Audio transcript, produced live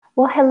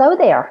Well, hello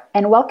there,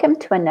 and welcome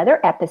to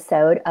another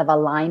episode of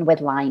Align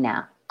with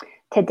Lina.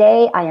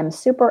 Today, I am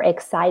super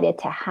excited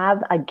to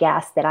have a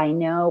guest that I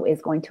know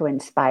is going to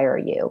inspire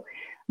you.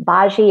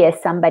 Baji is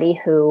somebody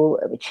who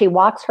she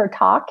walks her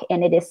talk,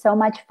 and it is so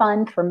much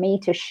fun for me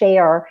to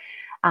share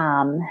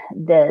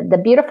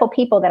the beautiful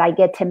people that I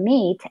get to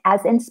meet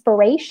as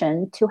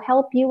inspiration to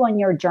help you on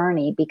your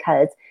journey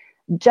because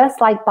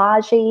just like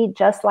Baji,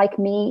 just like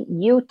me,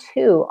 you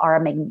too are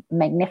a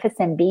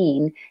magnificent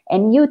being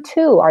and you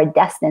too are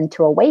destined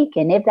to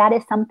awaken if that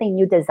is something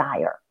you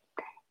desire.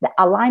 The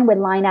Align with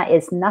Lina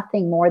is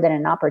nothing more than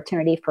an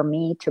opportunity for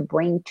me to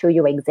bring to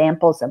you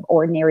examples of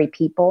ordinary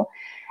people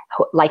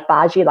like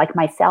Baji, like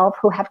myself,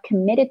 who have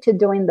committed to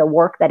doing the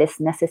work that is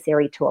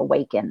necessary to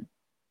awaken.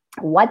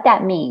 What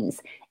that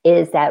means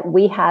is that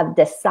we have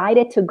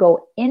decided to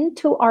go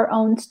into our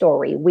own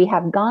story. We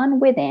have gone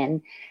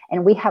within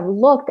and we have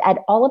looked at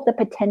all of the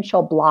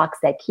potential blocks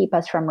that keep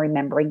us from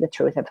remembering the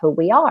truth of who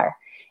we are.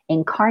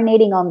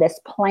 Incarnating on this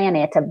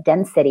planet of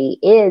density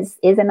is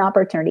an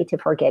opportunity to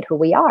forget who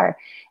we are.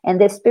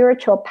 And this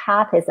spiritual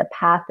path is a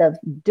path of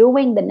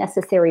doing the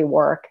necessary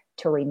work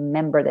to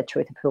remember the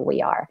truth of who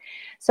we are.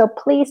 So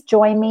please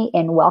join me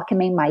in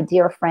welcoming my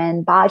dear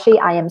friend, Baji.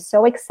 I am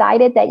so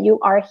excited that you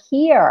are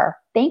here.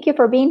 Thank you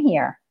for being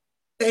here.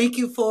 Thank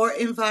you for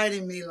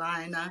inviting me,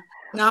 Lina.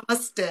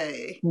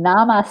 Namaste.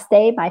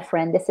 Namaste, my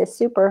friend. This is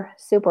super,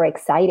 super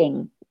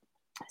exciting.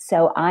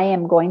 So I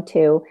am going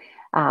to,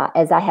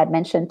 as I had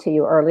mentioned to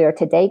you earlier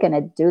today, going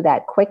to do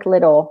that quick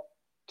little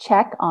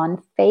check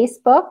on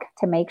Facebook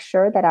to make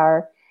sure that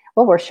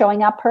we're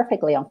showing up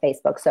perfectly on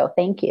Facebook. So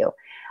thank you.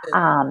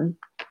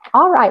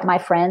 All right, my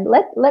friend,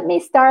 let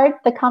me start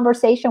the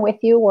conversation with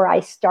you where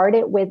I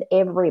started with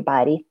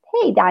everybody.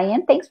 Hey,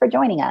 Diane, thanks for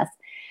joining us.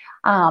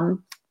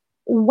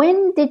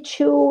 When did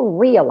you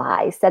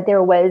realize that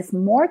there was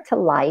more to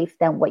life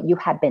than what you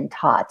had been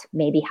taught?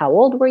 Maybe how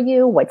old were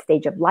you? What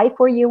stage of life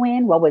were you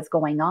in? What was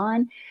going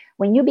on?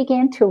 When you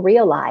began to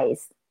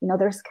realize,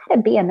 there's got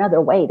to be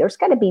another way. There's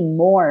got to be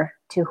more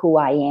to who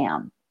I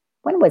am.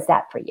 When was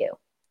that for you?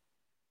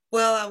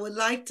 Well, I would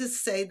like to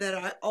say that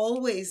I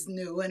always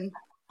knew, and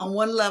on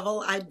one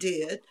level I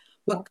did,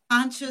 but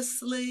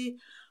consciously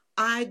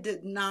I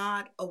did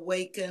not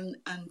awaken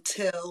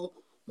until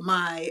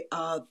my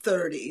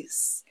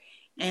 30s.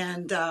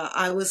 And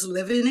I was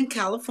living in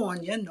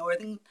California,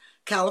 Northern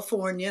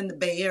California, in the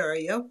Bay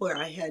Area, where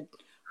I had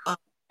uh,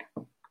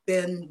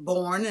 been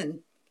born and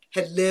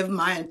had lived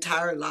my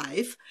entire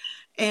life.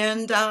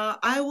 And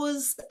I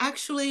was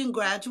actually in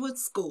graduate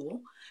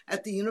school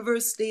at the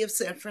University of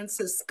San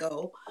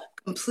Francisco,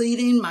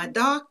 completing my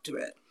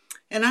doctorate.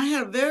 And I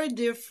had a very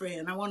dear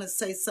friend. I want to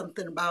say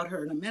something about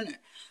her in a minute.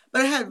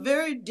 But I had a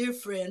very dear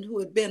friend who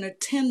had been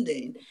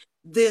attending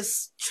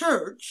this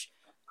church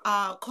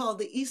called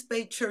the East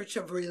Bay Church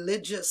of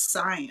Religious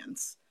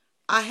Science.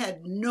 I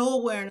had no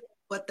awareness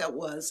of what that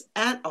was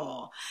at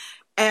all.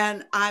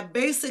 And I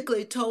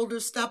basically told her,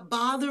 stop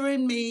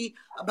bothering me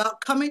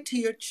about coming to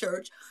your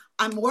church.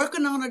 I'm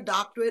working on a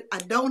doctorate. I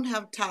don't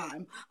have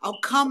time. I'll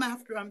come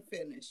after I'm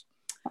finished.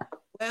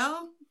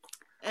 Well,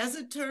 as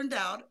it turned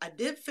out, I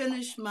did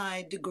finish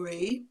my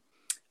degree.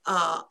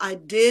 I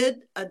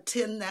did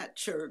attend that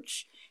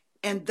church.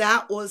 And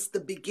that was the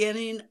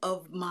beginning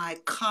of my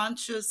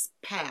conscious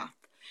path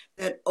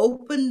that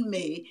opened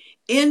me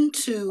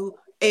into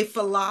a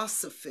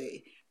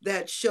philosophy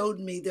that showed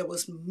me there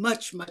was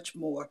much, much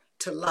more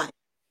to life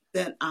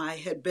than I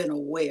had been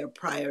aware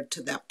prior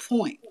to that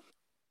point.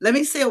 Let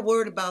me say a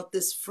word about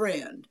this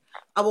friend.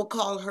 I will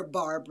call her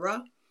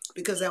Barbara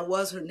because that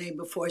was her name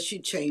before she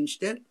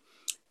changed it.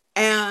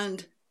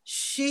 And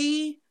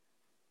she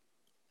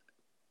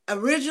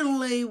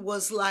originally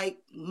was like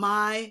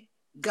my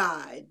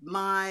guide,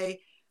 my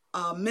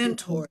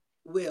mentor,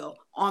 will,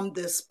 on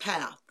this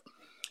path.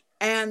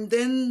 And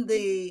then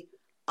the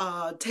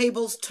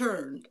tables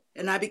turned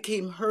and I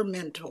became her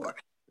mentor.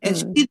 And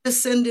she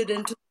descended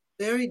into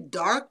a very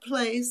dark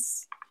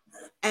place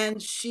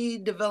and she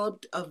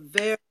developed a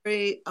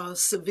very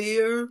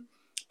severe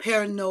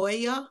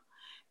paranoia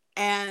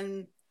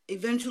and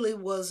eventually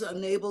was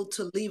unable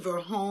to leave her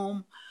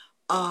home.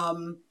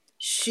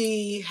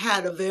 She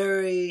had a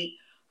very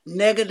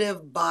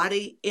negative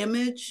body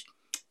image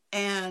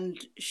and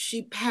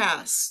she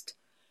passed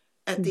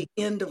at the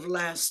end of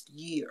last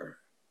year.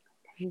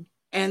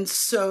 And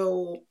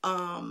so,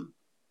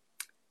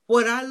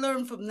 what I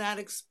learned from that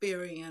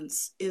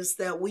experience is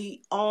that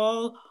we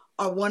all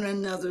are one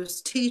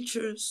another's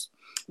teachers.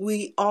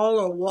 We all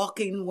are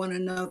walking one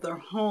another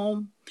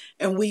home,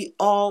 and we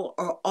all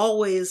are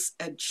always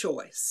at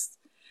choice.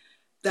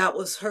 That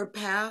was her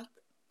path.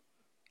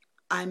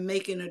 I'm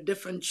making a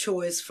different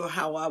choice for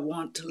how I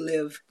want to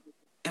live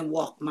and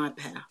walk my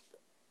path.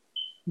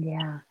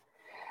 Yeah.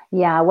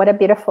 Yeah. What a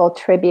beautiful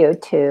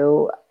tribute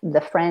to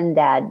the friend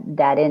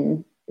that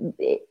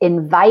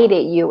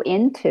invited you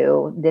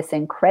into this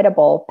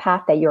incredible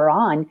path that you're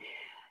on.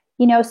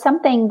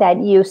 Something that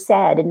you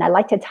said, and I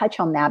like to touch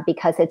on that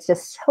because it's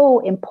just so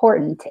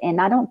important. And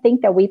I don't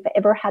think that we've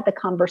ever had the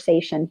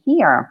conversation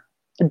here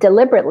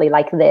deliberately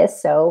like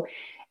this. So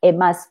it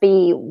must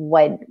be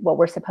what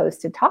we're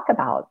supposed to talk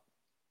about.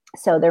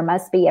 So there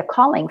must be a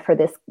calling for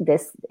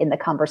this in the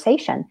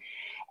conversation.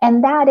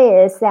 And that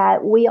is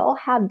that we all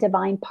have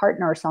divine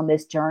partners on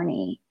this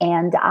journey.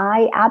 And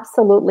I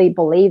absolutely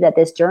believe that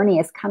this journey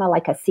is kind of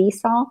like a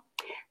seesaw,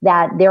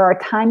 that there are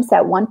times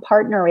that one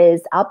partner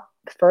is up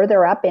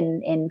further up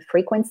in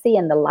frequency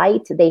and the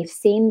light. They've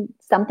seen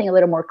something a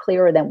little more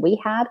clearer than we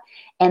have,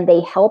 and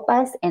they help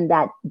us, and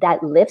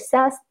that lifts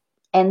us.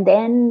 And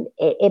then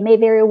it may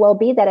very well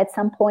be that at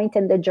some point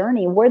in the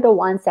journey, we're the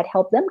ones that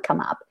help them come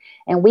up,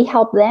 and we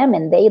help them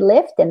and they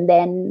lift, and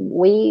then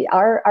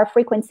our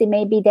frequency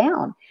may be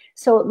down.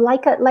 So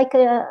like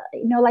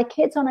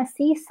kids on a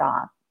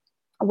seesaw,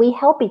 we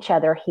help each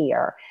other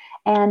here.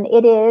 And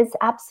it is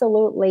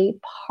absolutely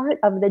part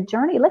of the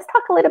journey. Let's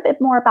talk a little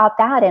bit more about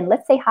that. And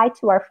let's say hi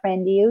to our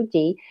friend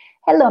Yuji.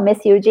 Hello, Miss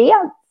Yuji.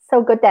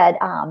 So good that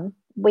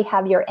we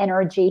have your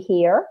energy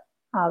here.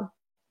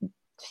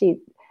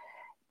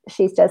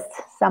 She's just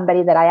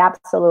somebody that I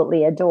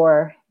absolutely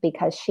adore,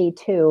 because she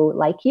too,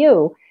 like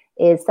you,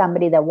 is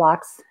somebody that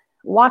walks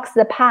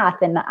the path.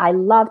 And I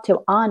love to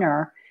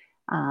honor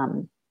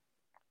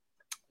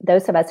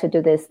those of us who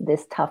do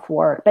this tough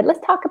work. But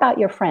let's talk about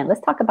your friend.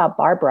 Let's talk about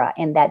Barbara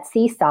and that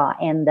seesaw,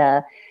 and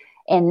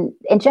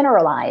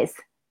generalize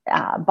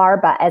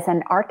Barbara as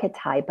an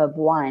archetype of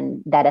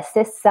one that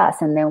assists us,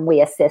 and then we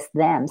assist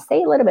them.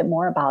 Say a little bit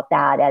more about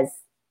that as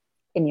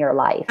in your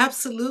life.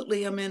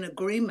 Absolutely, I'm in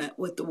agreement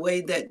with the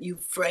way that you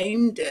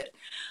framed it.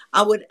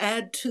 I would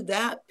add to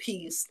that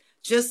piece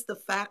just the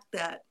fact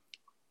that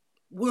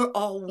we're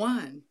all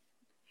one,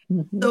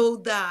 so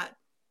that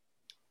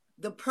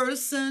the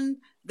person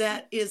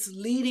that is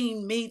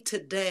leading me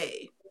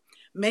today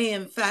may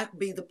in fact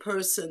be the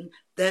person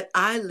that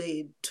I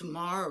lead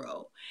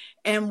tomorrow.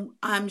 And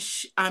I'm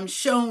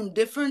shown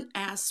different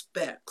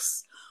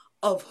aspects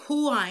of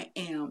who I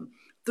am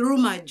through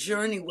my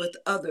journey with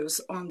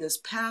others on this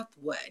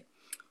pathway.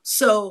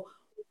 So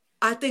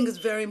I think it's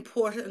very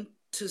important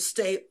to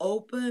stay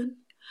open.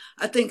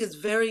 I think it's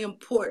very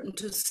important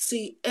to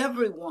see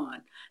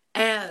everyone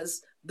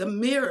as the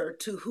mirror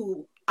to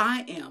who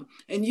I am.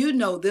 And you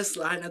know this,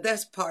 Lina,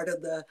 that's part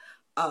of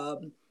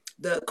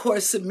the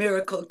Course in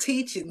Miracle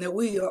teaching, that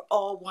we are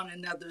all one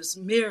another's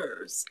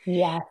mirrors.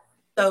 Yeah.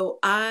 So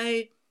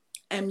I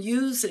am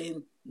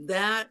using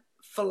that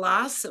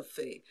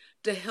philosophy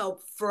to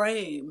help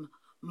frame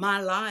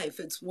my life.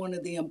 It's one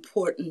of the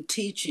important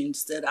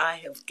teachings that I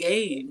have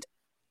gained.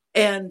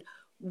 And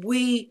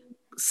we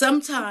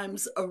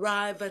sometimes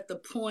arrive at the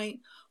point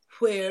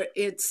where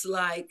it's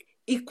like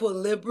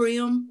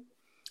equilibrium.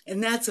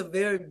 And that's a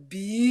very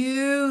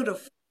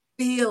beautiful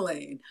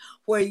feeling,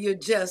 where you're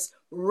just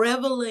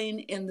reveling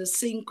in the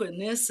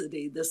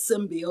synchronicity, the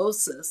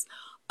symbiosis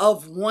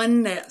of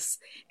oneness.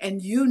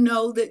 And you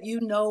know that you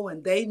know,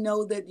 and they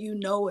know that you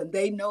know, and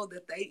they know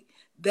that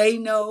they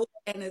know.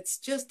 And it's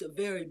just a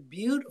very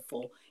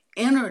beautiful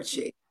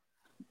energy.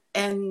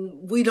 And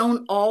we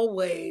don't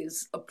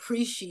always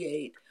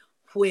appreciate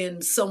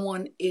when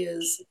someone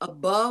is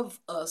above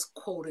us,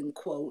 quote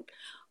unquote,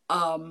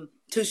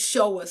 to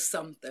show us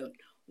something.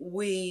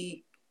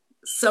 We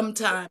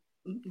sometimes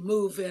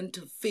move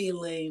into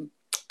feeling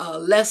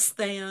less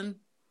than,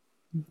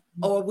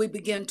 or we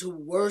begin to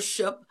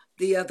worship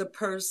the other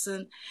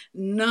person.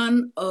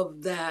 None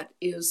of that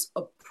is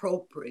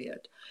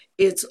appropriate.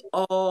 It's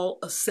all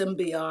a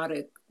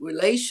symbiotic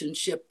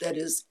relationship that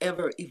is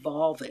ever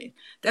evolving.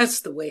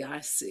 That's the way I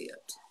see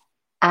it.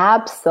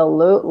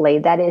 Absolutely.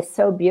 That is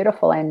so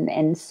beautiful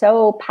and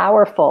so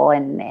powerful,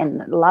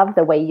 and love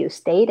the way you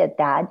stated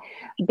that,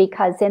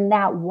 because in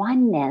that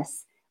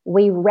oneness,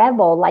 we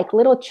revel like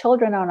little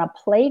children on a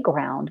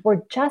playground.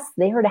 We're just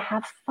there to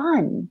have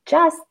fun,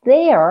 just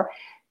there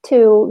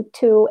to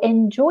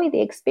enjoy the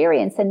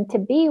experience, and to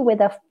be with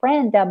a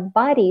friend, a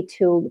buddy,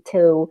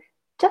 to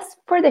just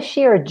for the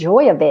sheer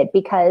joy of it.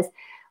 Because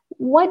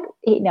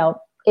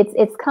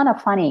it's kind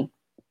of funny.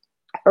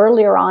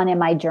 Earlier on in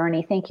my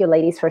journey, thank you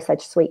ladies for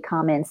such sweet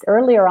comments.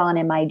 Earlier on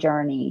in my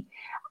journey,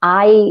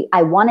 I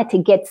wanted to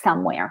get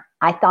somewhere.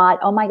 I thought,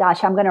 oh my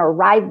gosh, I'm going to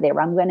arrive there.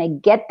 I'm going to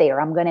get there.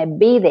 I'm going to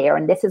be there.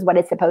 And this is what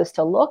it's supposed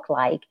to look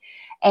like.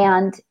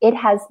 And it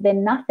has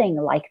been nothing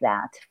like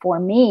that. For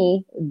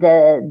me,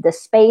 the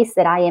space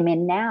that I am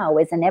in now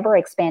is an ever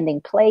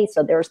expanding place.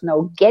 So there's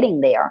no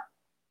getting there.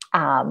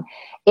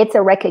 It's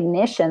a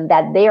recognition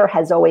that there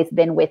has always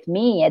been with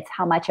me. It's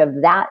how much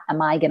of that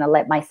am I going to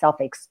let myself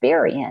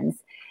experience?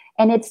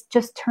 And it's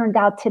just turned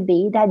out to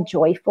be that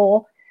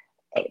joyful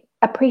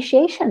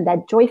appreciation,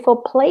 that joyful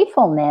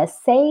playfulness.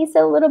 Say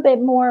a little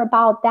bit more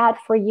about that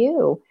for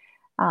you.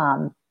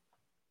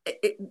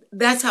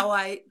 That's how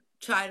I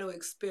try to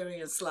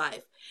experience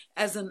life,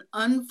 as an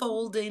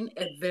unfolding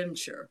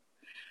adventure.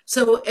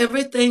 So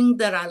everything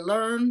that I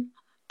learn,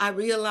 I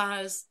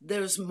realize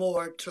there's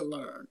more to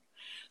learn.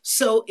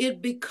 So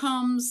it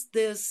becomes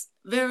this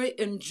very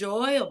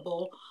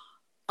enjoyable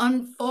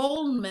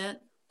unfoldment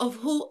of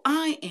who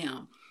I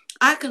am.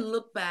 I can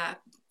look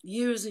back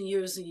years and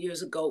years and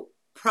years ago,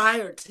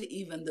 prior to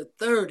even the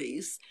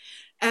 30s,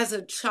 as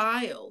a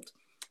child,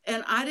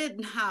 and I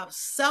didn't have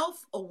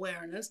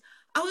self-awareness.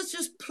 I was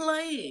just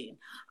playing.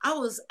 I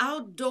was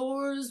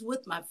outdoors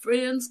with my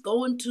friends,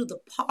 going to the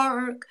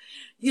park,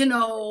 you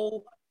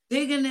know,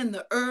 digging in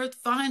the earth,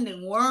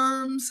 finding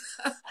worms,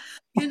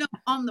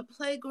 on the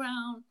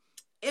playground.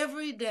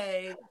 Every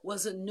day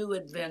was a new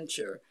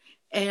adventure.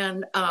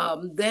 And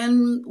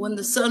then when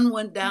the sun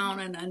went down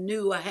and I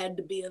knew I had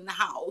to be in the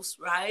house,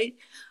 right,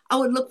 I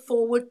would look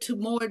forward to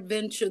more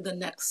adventure the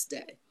next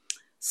day.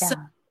 So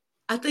Yeah.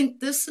 I think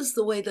this is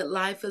the way that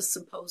life is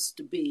supposed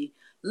to be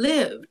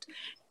lived.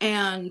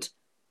 And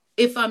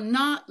if I'm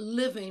not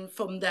living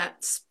from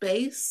that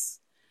space,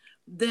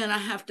 then I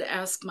have to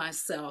ask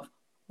myself,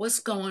 what's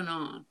going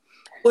on?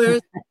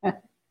 Where's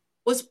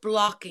what's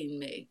blocking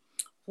me?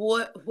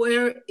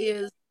 Where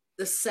is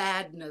the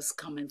sadness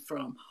coming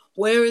from?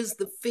 Where is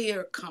the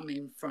fear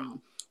coming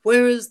from?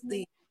 Where is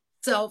the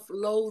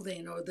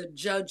self-loathing or the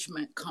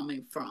judgment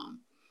coming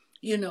from?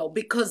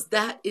 Because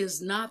that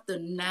is not the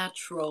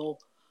natural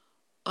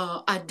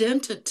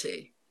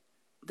identity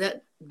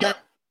that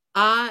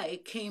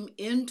I came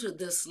into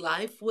this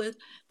life with,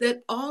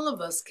 that all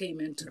of us came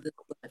into this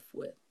life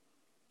with.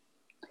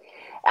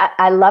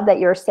 I love that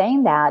you're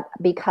saying that,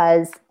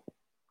 because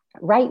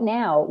right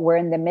now we're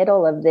in the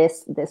middle of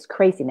this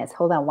craziness.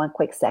 Hold on one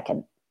quick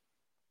second.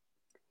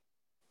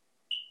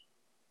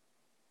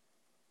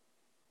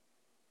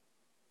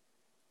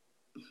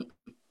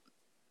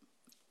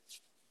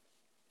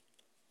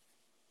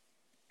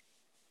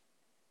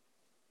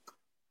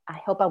 I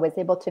hope I was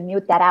able to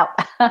mute that out.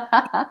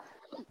 I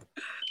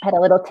had a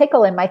little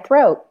tickle in my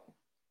throat.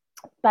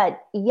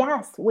 But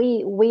yes,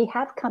 we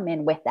have come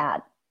in with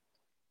that.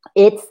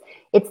 It's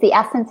the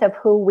essence of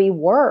who we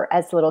were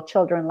as little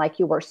children, like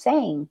you were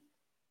saying.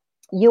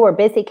 You were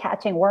busy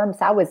catching worms.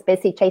 I was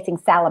busy chasing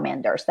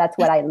salamanders. That's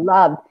what I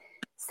loved.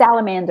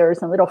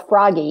 Salamanders and little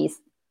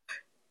froggies.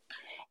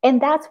 And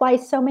that's why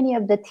so many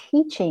of the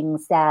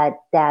teachings that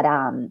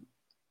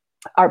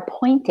are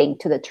pointing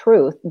to the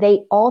truth,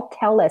 they all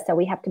tell us that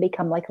we have to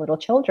become like little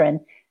children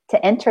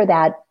to enter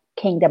that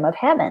kingdom of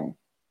heaven.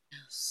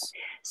 Yes.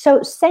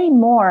 So say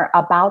more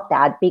about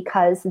that,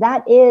 because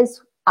that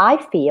is,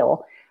 I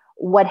feel,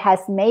 what has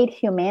made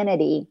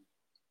humanity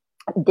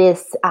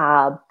this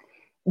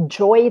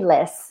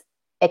joyless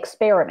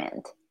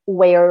experiment,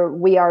 where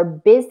we are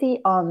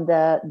busy on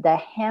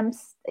the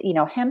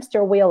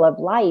hamster wheel of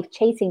life,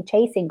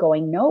 chasing,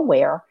 going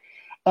nowhere,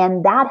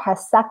 and that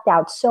has sucked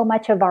out so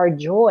much of our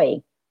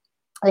joy.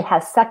 It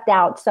has sucked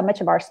out so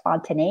much of our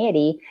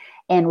spontaneity.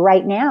 And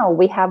right now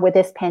we have, with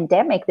this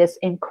pandemic, this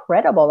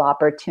incredible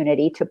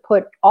opportunity to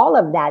put all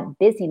of that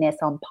busyness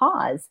on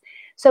pause.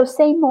 So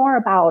say more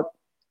about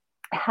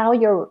how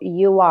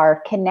you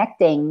are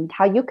connecting,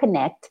 how you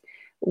connect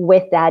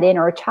with that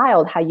inner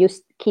child, how you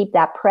keep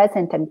that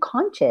present and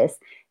conscious,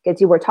 because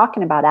you were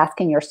talking about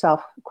asking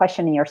yourself,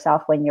 questioning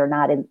yourself when you're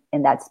not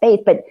in that space.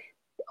 But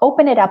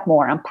open it up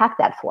more, unpack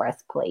that for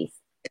us, please.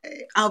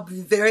 I'll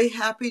be very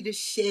happy to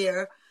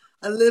share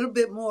a little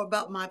bit more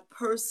about my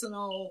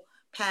personal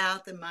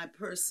path and my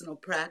personal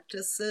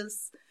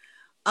practices.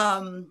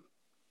 Um,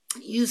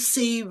 you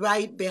see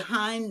right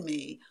behind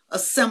me a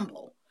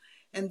symbol,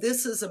 and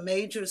this is a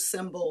major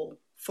symbol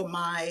for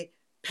my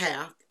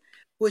path,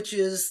 which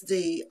is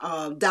the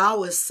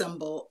Taoist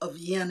symbol of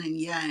yin and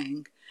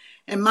yang.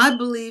 And my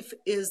belief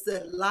is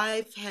that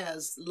life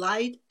has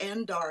light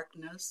and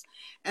darkness,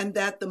 and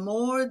that the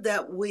more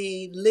that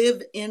we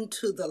live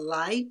into the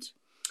light,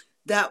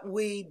 that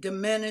we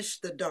diminish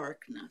the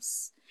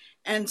darkness.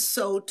 And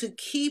so to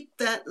keep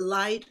that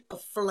light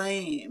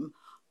aflame,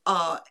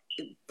 uh,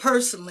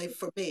 personally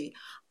for me,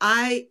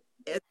 I,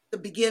 at the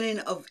beginning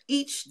of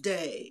each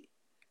day,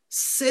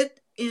 sit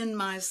in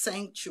my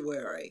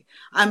sanctuary.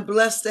 I'm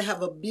blessed to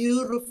have a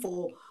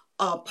beautiful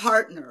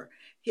partner,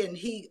 and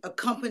he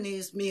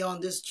accompanies me on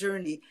this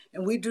journey,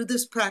 and we do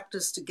this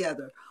practice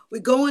together. We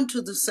go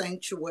into the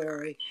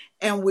sanctuary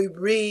and we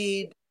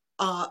read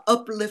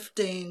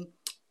uplifting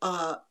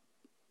uh,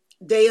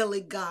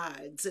 daily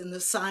guides in the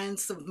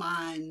Science of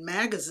Mind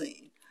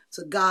magazine. It's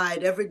a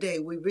guide every day.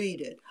 We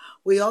read it.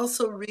 We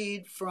also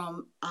read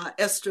from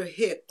Esther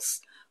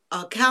Hicks'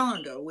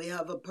 calendar. We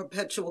have a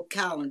perpetual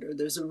calendar.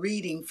 There's a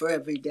reading for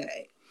every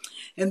day.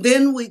 And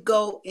then we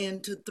go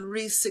into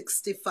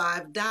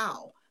 365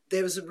 Tao.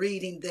 There's a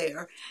reading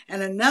there.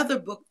 And another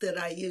book that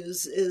I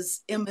use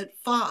is Emmett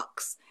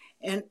Fox.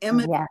 And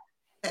Emmett Yeah.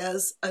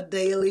 has a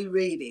daily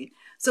reading.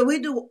 So we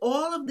do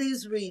all of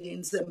these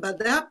readings, and by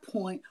that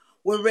point,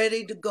 we're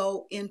ready to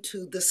go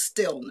into the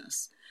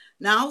stillness.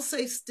 Now, I'll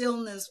say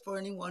stillness for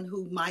anyone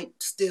who might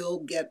still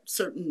get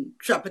certain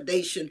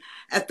trepidation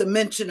at the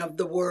mention of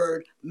the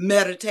word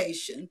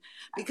meditation,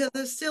 because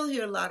I still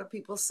hear a lot of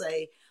people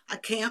say, I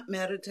can't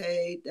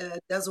meditate,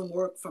 it doesn't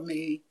work for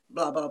me,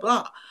 blah, blah,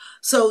 blah.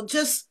 So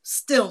just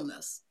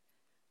stillness.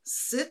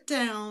 Sit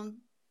down,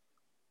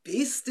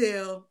 be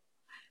still,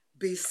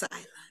 be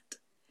silent.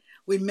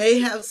 We may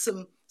have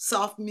some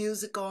soft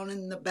music on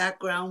in the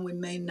background, we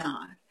may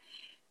not.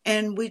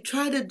 And we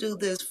try to do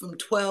this from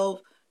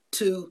 12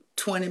 to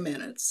 20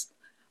 minutes.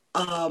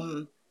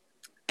 Um,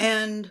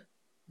 and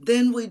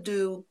then we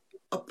do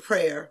a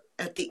prayer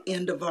at the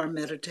end of our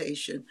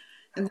meditation.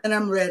 And then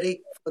I'm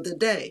ready for the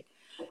day.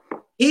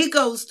 He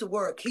goes to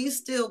work. He's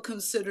still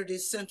considered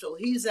essential.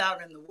 He's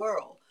out in the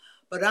world.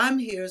 But I'm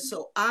here,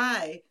 so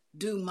I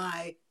do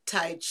my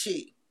Tai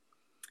Chi.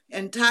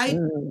 And Tai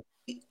Mm.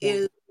 Chi Yeah.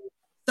 is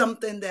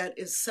something that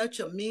is such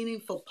a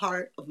meaningful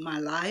part of my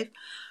life.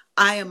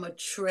 I am a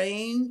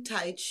trained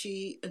Tai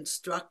Chi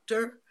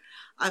instructor.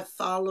 I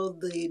follow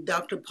the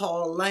Dr.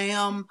 Paul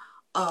Lamb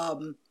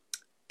um,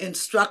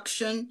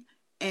 instruction,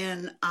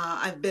 and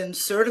I've been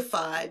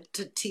certified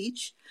to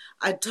teach.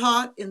 I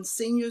taught in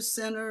senior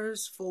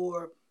centers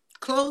for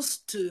close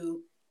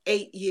to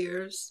 8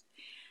 years,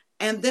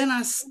 and then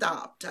I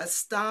stopped. I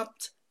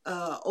stopped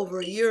over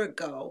a year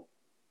ago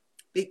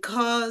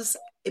because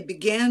it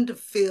began to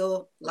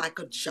feel like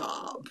a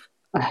job.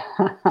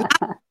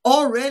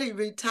 Already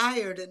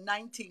retired in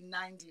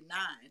 1999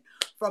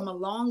 from a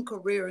long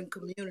career in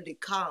community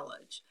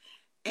college.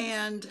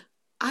 And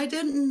I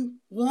didn't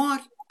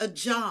want a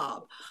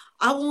job.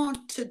 I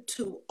wanted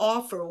to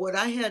offer what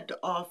I had to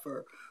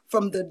offer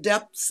from the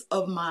depths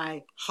of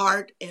my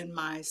heart and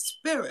my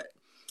spirit.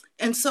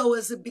 And so,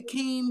 as it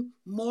became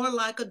more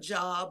like a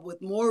job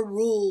with more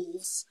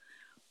rules,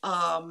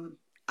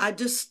 I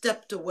just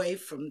stepped away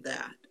from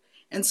that.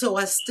 And so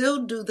I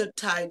still do the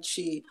Tai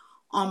Chi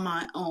on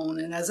my own.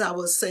 And as I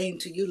was saying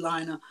to you,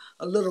 Lina,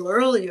 a little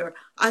earlier,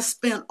 I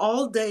spent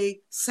all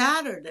day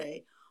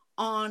Saturday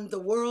on the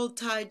World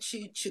Tai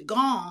Chi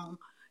Qigong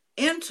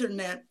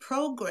internet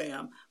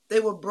program. They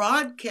were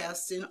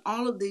broadcasting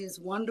all of these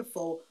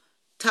wonderful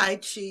Tai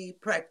Chi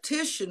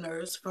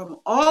practitioners from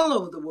all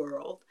over the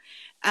world,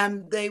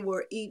 and they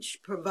were each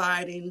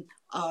providing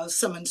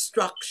some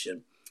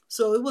instruction.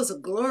 So it was a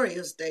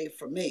glorious day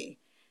for me.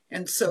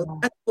 And so Yeah.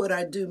 that's what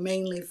I do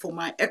mainly for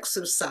my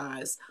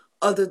exercise,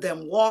 other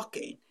than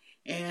walking.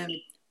 And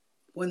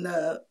when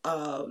the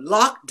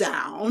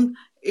lockdown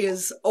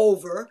is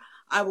over,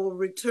 I will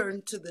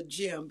return to the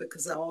gym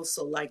because I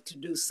also like to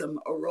do some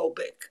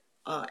aerobic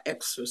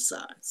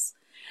exercise.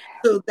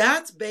 So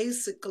that's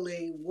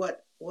basically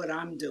what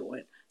I'm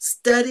doing.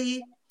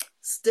 Study,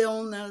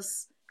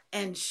 stillness,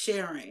 and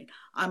sharing.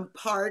 I'm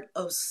part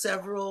of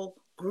several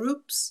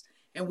groups,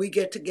 and we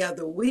get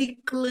together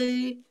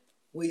weekly.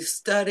 We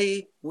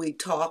study, we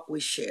talk, we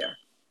share.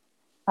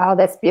 Oh,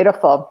 that's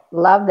beautiful.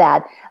 Love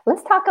that.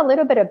 Let's talk a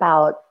little bit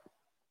about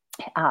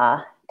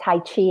uh, Tai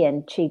Chi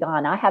and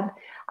Qigong.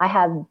 I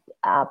have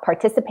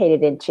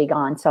participated in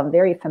Qigong, so I'm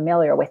very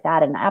familiar with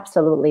that, and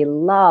absolutely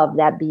love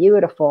that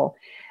beautiful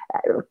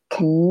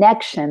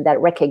connection,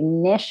 that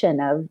recognition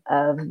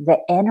of the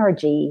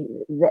energy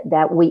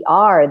that we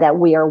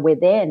are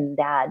within.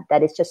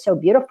 That is just so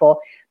beautiful.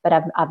 But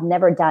I've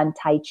never done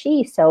Tai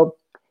Chi, so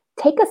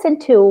take us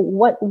into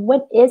what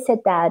is it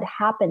that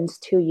happens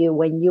to you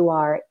when you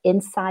are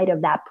inside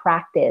of that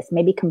practice.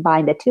 Maybe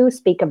combine the two,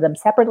 speak of them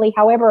separately,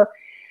 however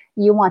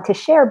you want to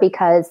share,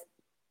 because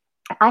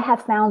I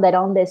have found that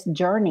on this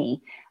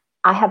journey,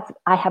 I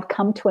have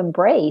come to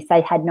embrace.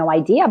 I had no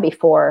idea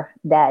before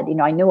that,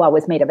 I knew I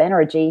was made of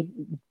energy.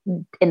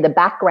 In the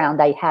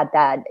background, I had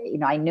that,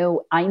 I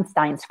knew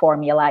Einstein's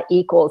formula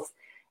equals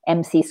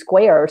MC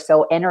squared.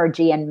 So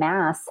energy and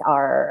mass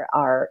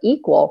are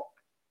equal.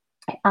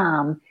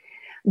 Um,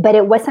 but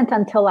it wasn't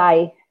until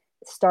I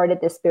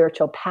started this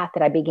spiritual path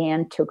that I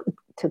began to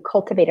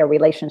cultivate a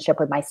relationship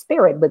with my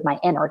spirit, with my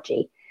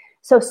energy.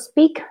 So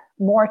speak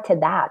more to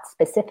that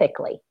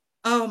specifically.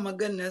 Oh my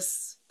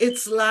goodness.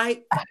 It's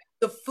like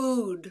the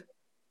food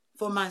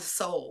for my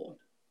soul.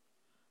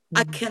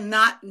 I Mm.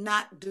 cannot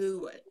not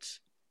do it.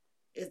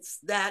 It's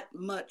that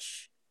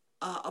much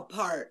a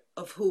part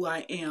of who I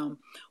am.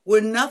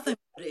 We're nothing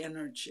but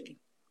energy.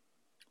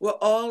 We're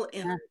all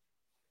energy.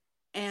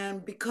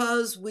 And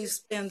because we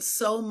spend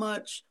so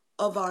much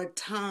of our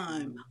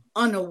time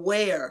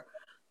unaware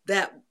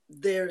that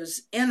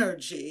there's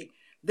energy,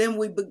 then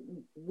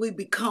we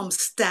become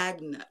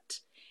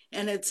stagnant.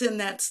 And it's in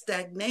that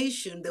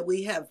stagnation that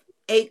we have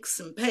aches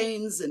and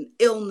pains and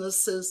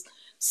illnesses,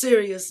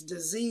 serious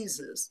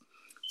diseases.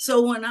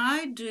 So when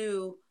I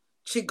do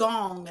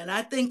Qigong, and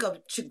I think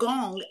of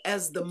Qigong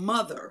as the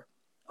mother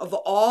of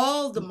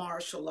all the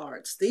martial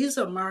arts, these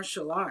are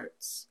martial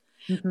arts,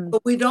 Mhm.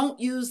 but we don't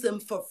use them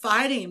for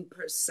fighting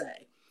per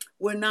se.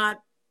 We're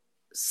not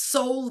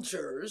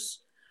soldiers,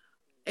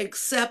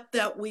 except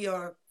that we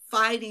are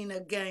fighting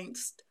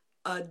against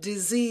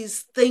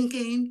disease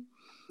thinking.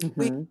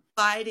 We're Mhm.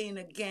 fighting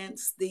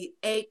against the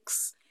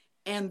aches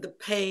and the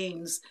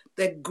pains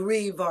that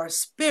grieve our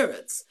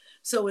spirits.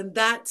 So, in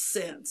that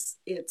sense,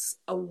 it's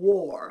a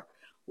war.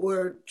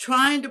 We're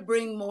trying to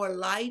bring more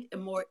light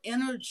and more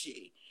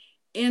energy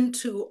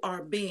into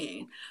our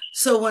being.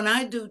 So, when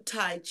I do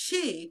Tai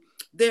Chi,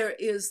 there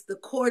is the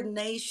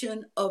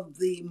coordination of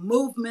the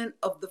movement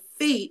of the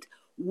feet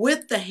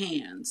with the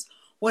hands.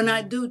 When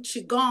I do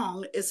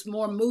Qigong, it's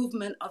more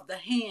movement of the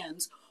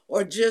hands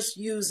or just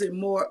using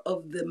more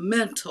of the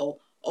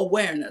mental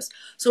awareness.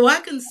 So I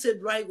can sit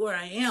right where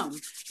I am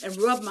and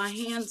rub my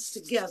hands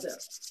together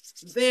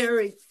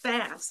very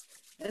fast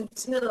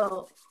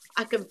until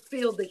I can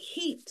feel the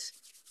heat.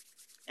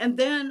 And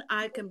then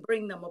I can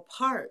bring them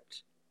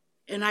apart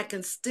and I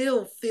can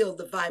still feel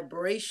the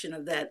vibration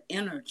of that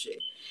energy.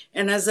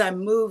 And as I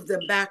move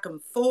them back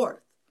and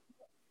forth,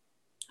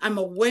 I'm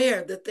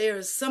aware that there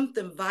is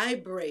something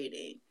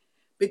vibrating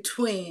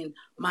between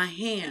my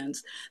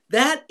hands.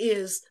 That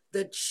is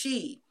the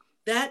chi.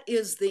 That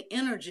is the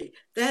energy.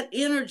 That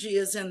energy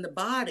is in the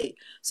body.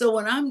 So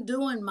when I'm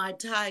doing my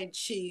Tai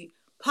Chi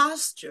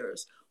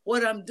postures,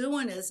 what I'm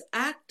doing is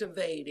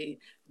activating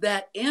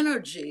that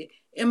energy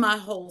in my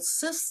whole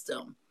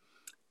system.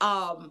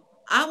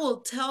 I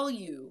will tell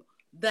you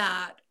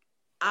that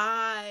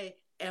I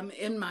am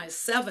in my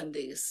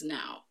 70s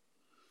now,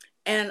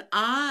 and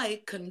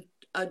I can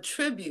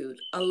attribute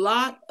a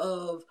lot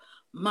of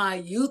my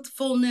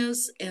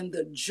youthfulness and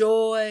the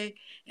joy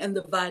and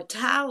the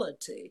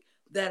vitality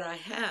that I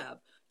have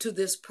to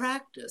this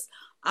practice.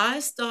 I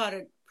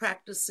started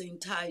practicing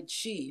Tai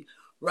Chi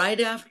right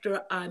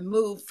after I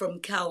moved from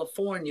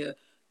California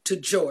to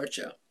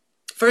Georgia.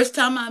 First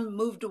time I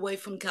moved away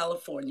from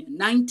California,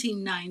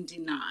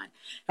 1999.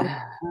 And one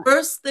of the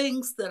first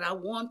things that I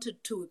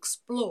wanted to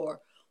explore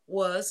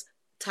was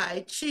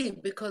Tai Chi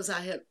because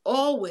I had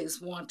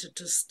always wanted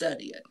to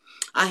study it.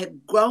 I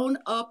had grown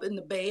up in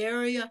the Bay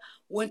Area,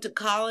 went to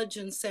college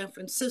in San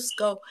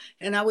Francisco,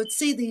 and I would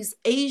see these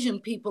Asian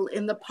people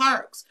in the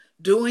parks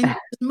doing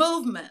these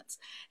movements,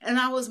 and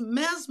I was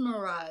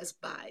mesmerized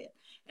by it.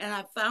 And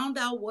I found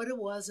out what it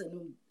was,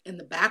 and in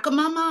the back of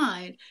my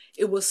mind,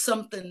 it was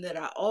something that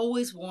I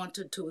always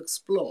wanted to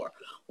explore.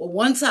 Well,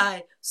 once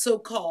I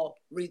so-called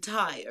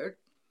retired,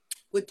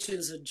 which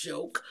is a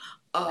joke,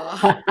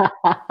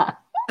 I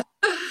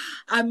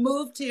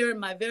moved here, and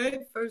my very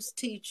first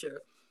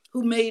teacher,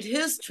 who made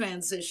his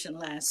transition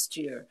last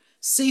year,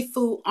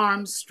 Sifu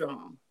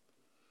Armstrong,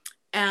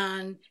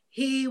 and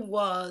he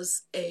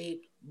was a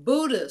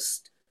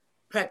Buddhist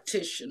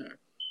practitioner,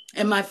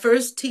 and my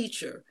first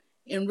teacher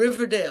in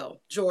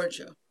Riverdale,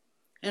 Georgia.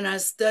 And I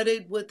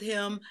studied with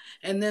him,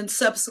 and then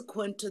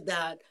subsequent to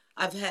that,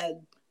 I've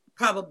had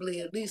probably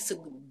at least a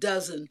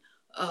dozen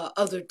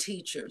other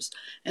teachers.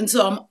 And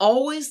so I'm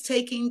always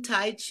taking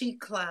Tai Chi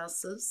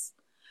classes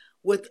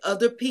with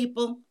other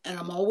people, and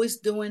I'm always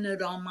doing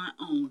it on my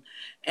own.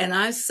 And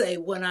I say,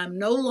 when I'm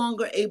no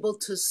longer able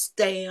to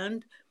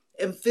stand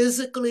and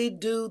physically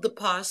do the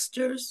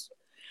postures,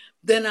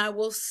 then I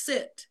will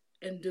sit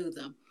and do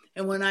them.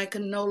 And when I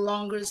can no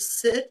longer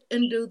sit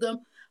and do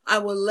them, I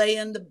will lay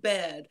in the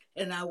bed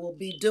and I will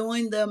be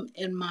doing them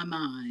in my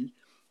mind.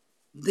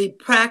 The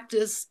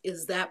practice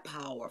is that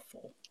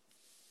powerful.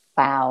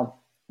 Wow.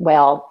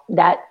 Well,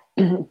 that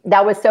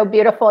that was so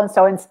beautiful and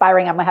so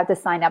inspiring. I'm gonna have to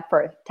sign up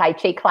for Tai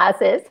Chi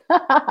classes.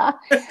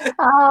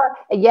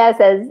 Yes,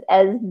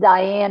 as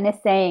Diane is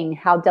saying,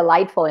 how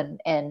delightful,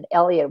 and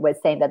Elliot was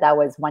saying that that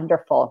was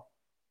wonderful.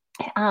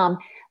 Um,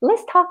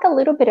 let's talk a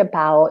little bit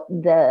about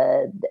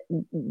the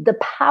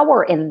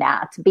power in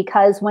that,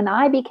 because when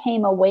I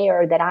became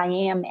aware that I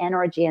am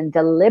energy and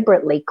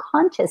deliberately,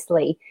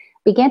 consciously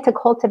began to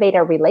cultivate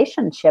a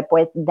relationship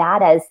with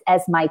that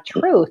as my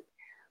truth,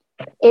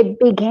 it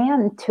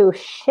began to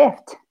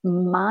shift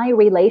my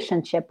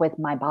relationship with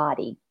my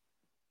body.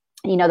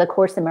 You know, the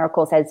Course in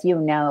Miracles, as you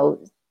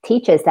know,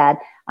 teaches that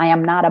I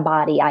am not a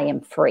body, I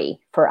am free,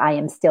 for I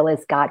am still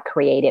as God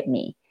created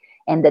me.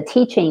 And the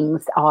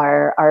teachings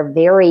are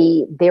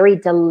very, very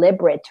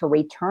deliberate to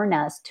return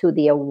us to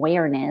the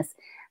awareness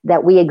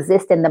that we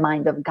exist in the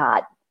mind of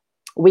God.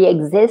 We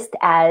exist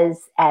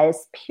as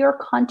pure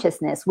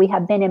consciousness. We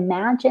have been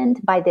imagined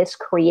by this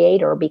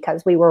creator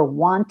because we were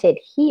wanted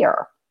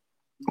here.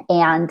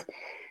 And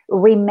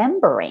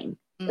remembering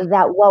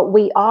that what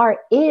we are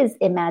is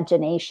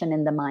imagination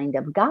in the mind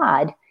of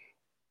God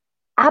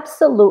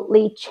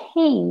absolutely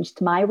changed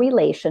my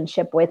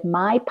relationship with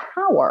my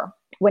power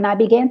when I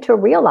began to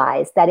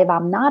realize that if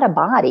I'm not a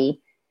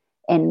body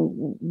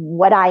and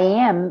what I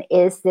am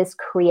is this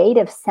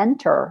creative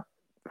center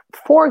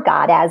for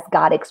God as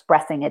God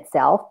expressing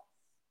itself,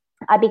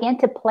 I began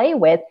to play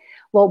with,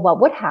 well,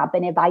 what would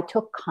happen if I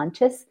took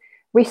conscious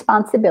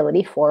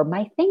responsibility for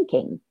my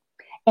thinking?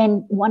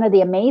 And one of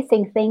the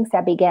amazing things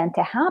that began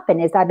to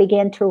happen is I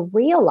began to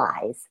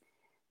realize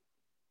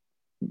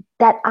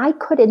that I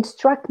could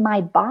instruct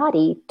my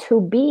body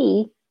to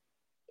be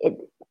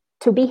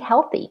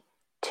healthy,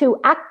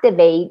 to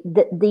activate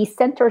these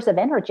centers of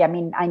energy. I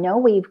mean, I know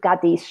we've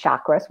got these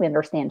chakras. We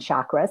understand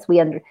chakras.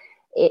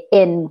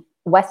 In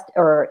West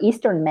or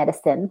Eastern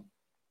medicine,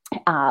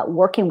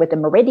 working with the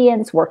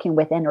meridians, working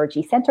with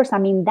energy centers. I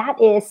mean,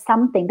 that is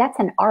something, that's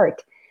an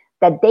art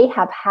that they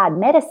have had.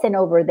 Medicine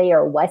over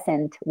there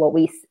wasn't what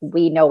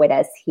we know it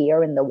as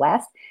here in the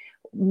West.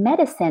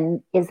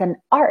 Medicine is an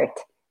art.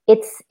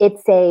 It's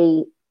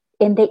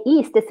in the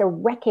East, it's a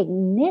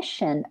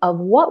recognition of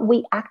what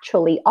we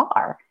actually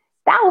are.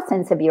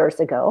 Thousands of years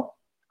ago,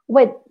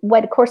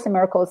 what Course in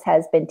Miracles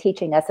has been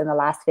teaching us in the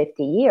last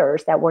 50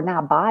 years, that we're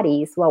not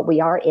bodies, what we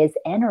are is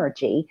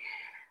energy.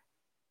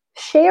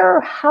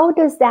 Share, how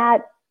does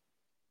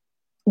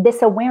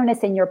this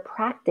awareness in your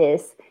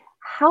practice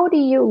how do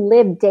you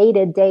live day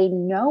to day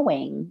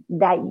knowing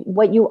that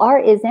what you are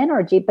is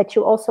energy, but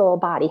you also a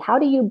body? How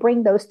do you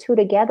bring those two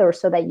together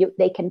so that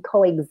they can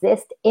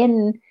coexist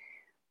in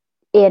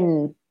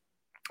an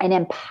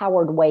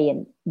empowered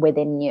way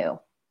within you?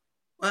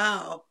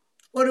 Wow,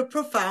 what a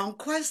profound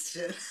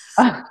question.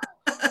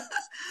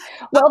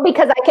 Well,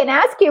 because I can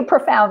ask you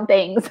profound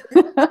things.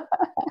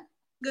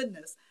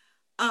 Goodness.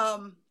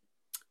 Um,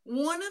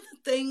 One of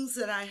the things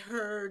that I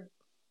heard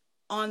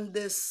on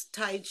this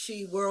Tai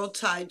Chi, World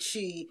Tai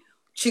Chi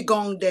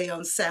Qigong Day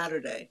on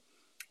Saturday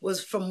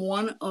was from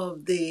one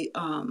of the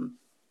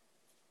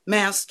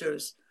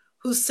masters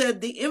who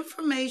said the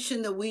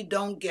information that we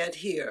don't get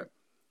here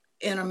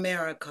in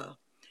America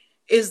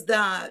is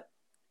that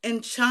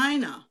in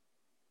China,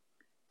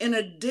 in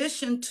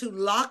addition to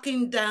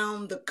locking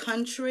down the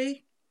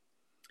country,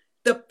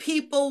 the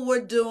people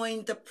were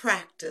doing the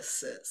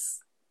practices.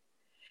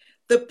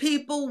 The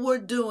people were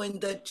doing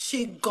the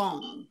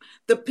Qigong.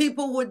 The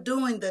people were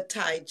doing the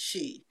Tai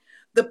Chi.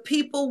 The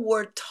people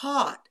were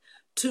taught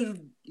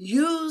to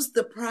use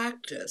the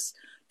practice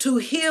to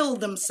heal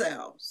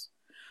themselves.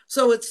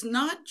 So it's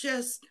not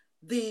just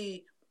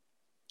the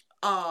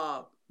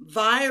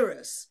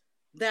virus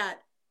that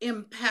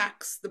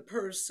impacts the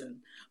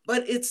person,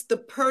 but it's the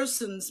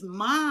person's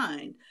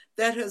mind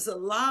that has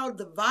allowed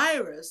the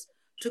virus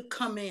to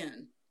come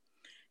in.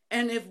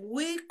 And if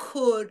we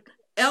could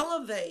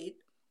elevate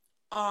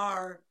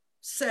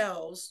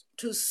ourselves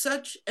to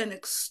such an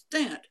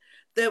extent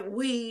that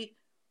we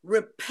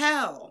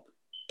repel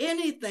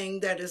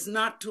anything that is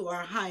not to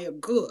our higher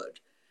good,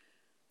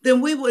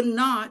 then we would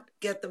not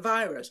get the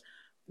virus.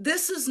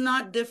 This is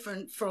not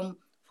different from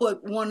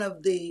what one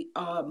of the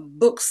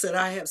books that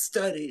I have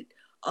studied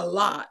a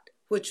lot,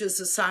 which is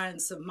The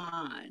Science of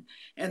Mind.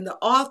 And the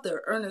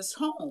author, Ernest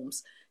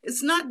Holmes,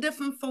 it's not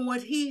different from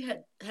what he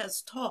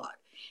has taught.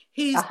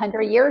 He's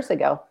 100 years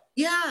ago.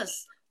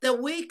 Yes,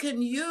 that we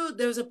can use,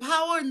 there's a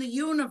power in the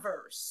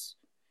universe,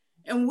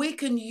 and we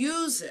can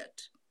use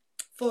it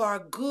for our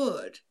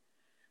good.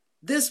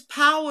 This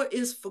power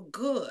is for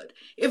good.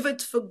 If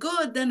it's for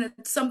good, then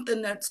it's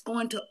something that's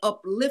going to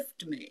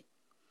uplift me.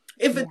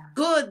 If it's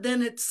good,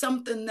 then it's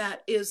something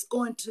that is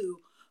going to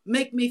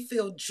make me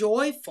feel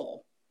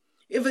joyful.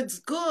 If it's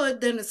good,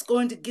 then it's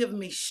going to give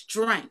me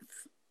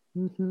strength.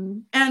 Mm-hmm.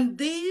 And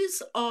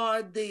these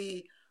are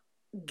the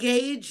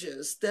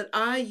gauges that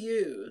I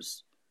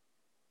use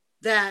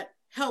that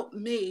help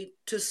me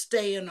to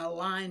stay in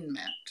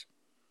alignment.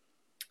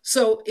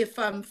 So if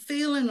I'm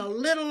feeling a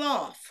little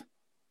off,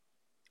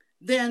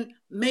 then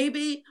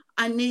maybe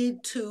I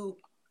need to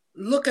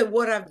look at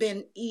what I've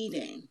been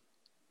eating.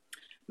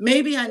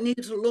 Maybe I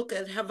need to look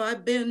at, have I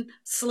been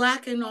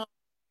slacking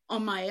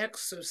on my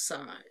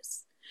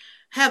exercise?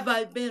 Have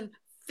I been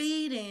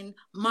feeding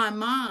my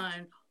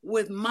mind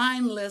with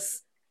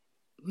mindless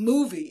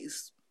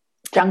movies?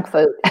 Junk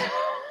food.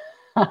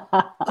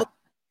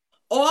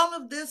 All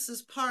of this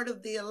is part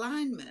of the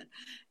alignment.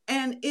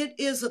 And it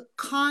is a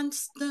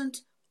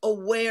constant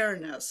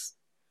awareness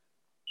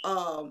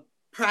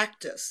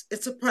practice.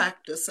 It's a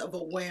practice of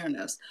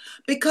awareness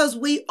because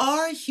we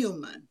are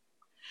human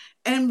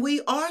and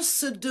we are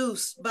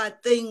seduced by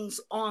things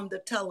on the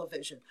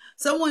television.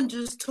 Someone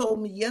just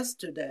told me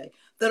yesterday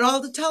that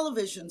all the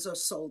televisions are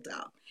sold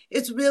out.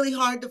 It's really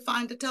hard to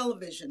find a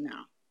television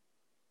now.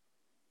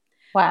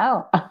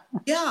 Wow.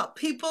 Yeah,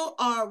 people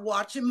are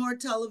watching more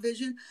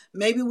television,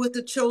 maybe with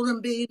the children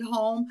being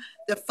home.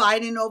 They're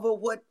fighting over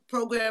what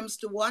programs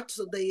to watch,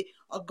 so they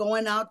are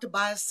going out to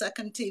buy a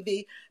second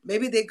TV.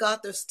 Maybe they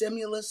got their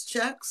stimulus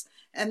checks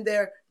and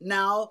they're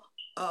now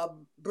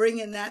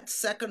bringing that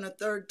second or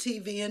third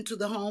TV into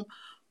the home.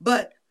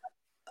 But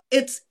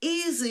it's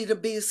easy to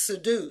be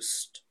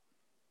seduced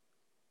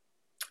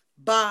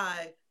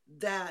by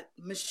that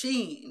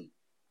machine.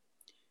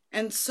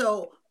 And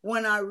so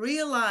when I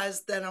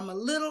realize that I'm a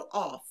little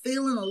off,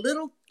 feeling a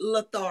little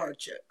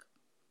lethargic,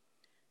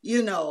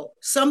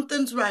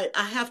 something's right.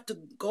 I have to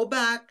go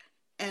back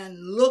and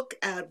look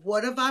at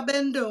what have I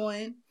been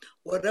doing?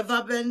 What have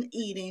I been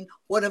eating?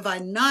 What have I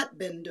not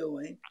been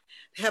doing?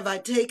 Have I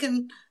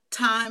taken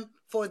time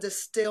for the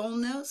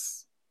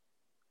stillness?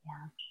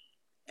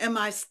 Yeah. Am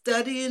I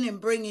studying and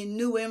bringing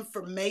new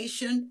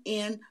information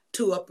in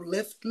to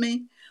uplift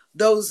me?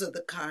 Those are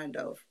the kind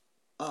of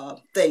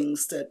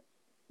things that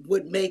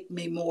would make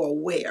me more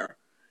aware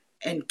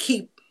and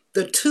keep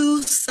the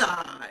two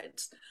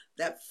sides,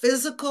 that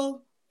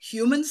physical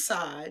human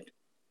side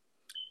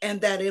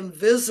and that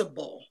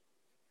invisible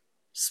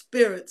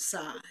spirit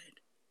side,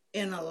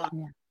 in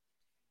alignment.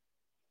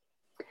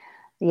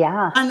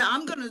 Yeah. And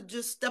I'm going to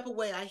just step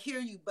away. I hear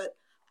you, but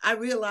I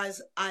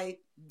realize I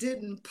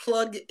didn't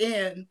plug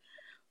in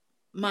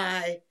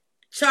my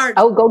charger.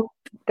 Oh,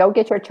 go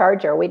get your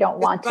charger. We don't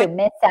want to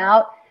miss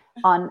out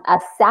on a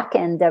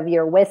second of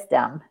your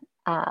wisdom.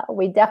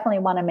 We definitely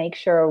want to make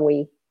sure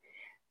we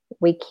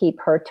keep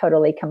her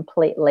totally,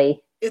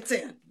 completely. It's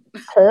in.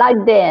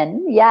 Plugged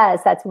in.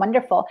 Yes, that's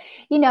wonderful.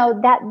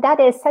 That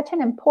is such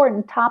an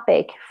important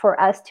topic for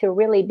us to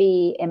really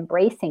be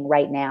embracing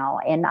right now.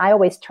 And I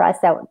always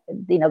trust that,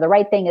 the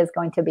right thing is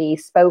going to be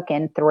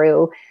spoken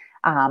through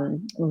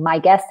my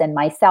guests and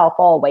myself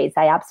always.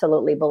 I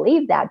absolutely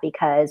believe that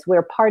because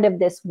we're part of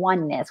this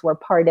oneness. We're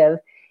part of,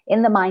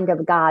 in the mind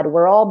of God,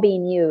 we're all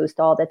being used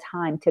all the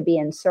time to be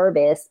in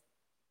service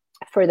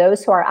for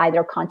those who are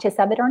either conscious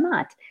of it or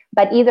not.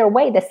 But either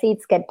way, the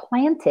seeds get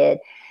planted.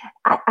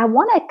 I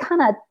want to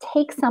kind of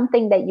take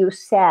something that you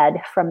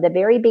said from the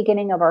very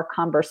beginning of our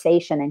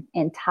conversation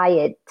and tie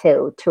it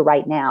to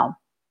right now.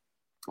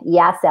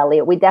 Yes,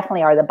 Elliot, we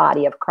definitely are the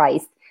body of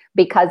Christ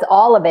because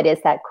all of it is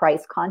that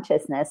Christ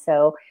consciousness.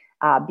 So,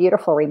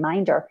 beautiful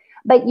reminder.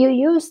 But you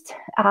used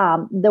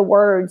the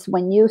words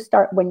when you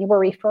were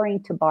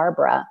referring to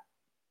Barbara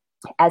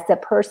as the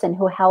person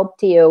who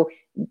helped you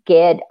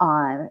get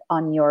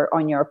on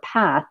your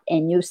path,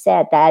 and you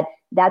said that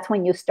that's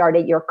when you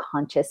started your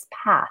conscious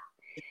path.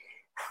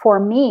 For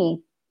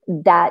me,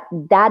 that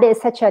is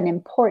such an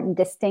important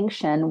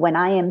distinction when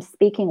I am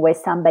speaking with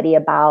somebody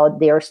about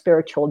their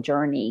spiritual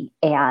journey.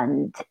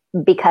 And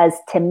because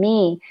to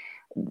me,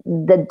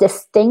 the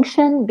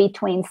distinction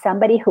between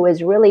somebody who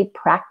is really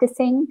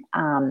practicing,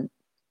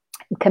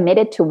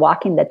 committed to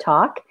walking the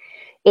talk,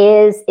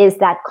 is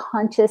that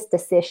conscious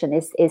decision,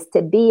 is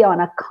to be on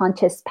a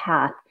conscious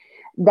path.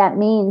 That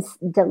means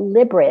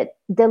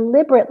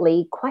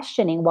deliberately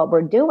questioning what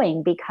we're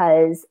doing,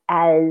 because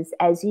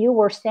as you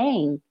were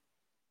saying,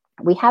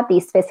 we have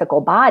these physical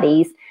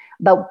bodies,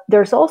 but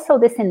there's also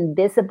this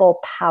invisible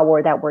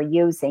power that we're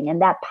using,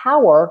 and that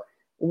power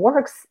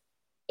works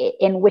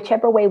in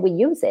whichever way we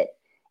use it.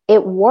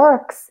 It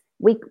works.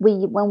 We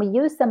when we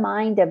use the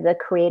mind of the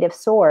creative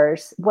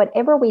source,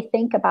 whatever we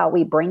think about,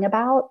 we bring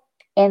about,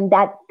 and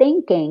that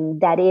thinking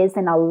that is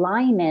in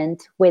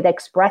alignment with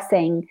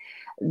expressing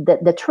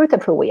the truth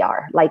of who we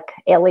are, like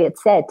Elliot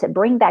said, to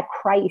bring that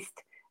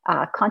Christ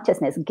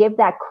consciousness, give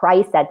that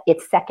Christ that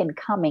its second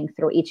coming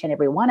through each and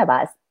every one of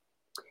us.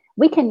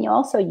 We can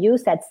also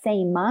use that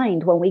same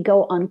mind when we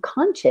go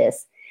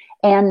unconscious,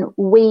 and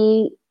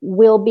we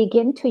will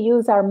begin to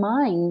use our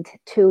mind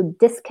to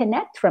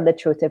disconnect from the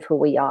truth of who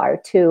we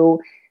are, to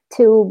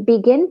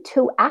begin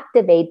to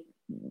activate,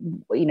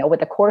 what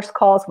the Course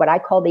calls, what I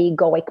call the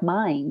egoic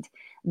mind,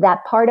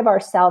 that part of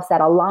ourselves that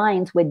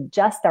aligns with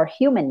just our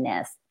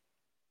humanness.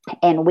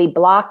 And we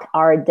block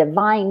our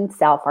divine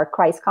self, our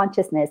Christ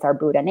consciousness, our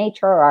Buddha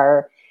nature,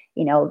 our,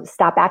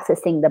 stop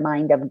accessing the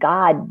mind of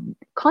God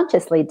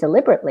consciously,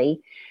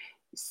 deliberately.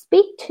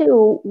 Speak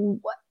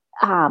to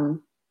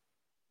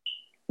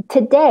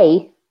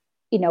today,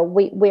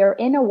 we're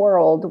in a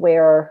world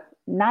where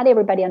not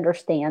everybody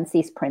understands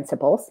these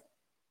principles,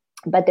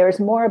 but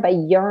there's more of a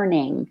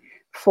yearning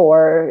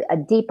for a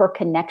deeper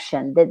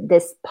connection.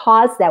 This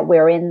pause that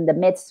we're in the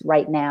midst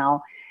right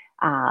now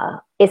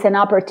is an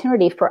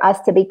opportunity for us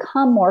to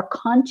become more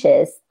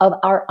conscious of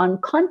our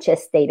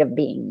unconscious state of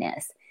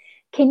beingness.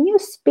 Can you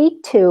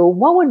speak to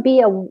what would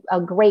be a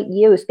great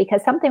use?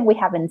 Because something we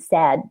haven't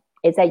said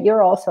is that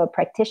you're also a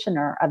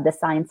practitioner of the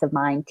science of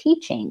mind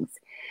teachings.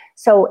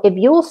 So if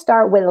you'll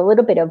start with a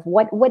little bit of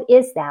what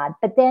is that,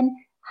 but then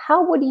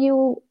how would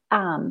you,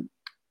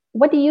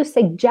 what do you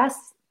suggest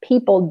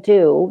people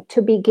do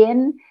to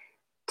begin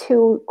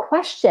to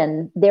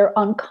question their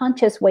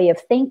unconscious way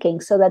of thinking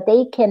so that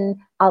they can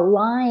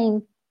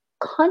align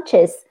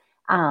conscious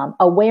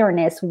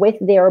awareness with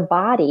their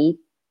body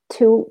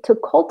to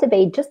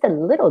cultivate just a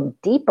little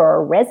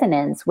deeper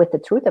resonance with the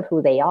truth of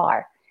who they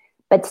are?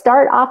 But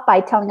start off by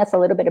telling us a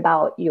little bit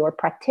about your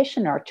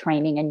practitioner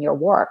training and your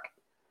work.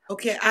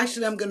 Okay,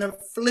 actually, I'm going to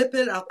flip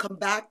it. I'll come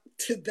back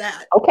to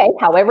that. Okay,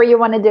 however you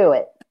want to do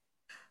it.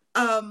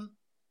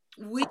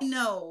 We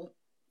know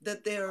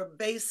that there are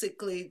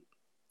basically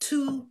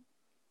two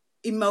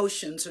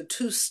emotions or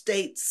two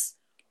states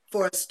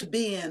for us to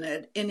be in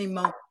at any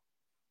moment.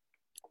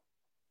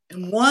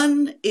 And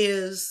one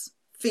is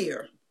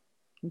fear,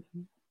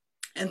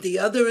 and the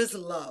other is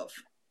love.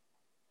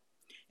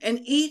 And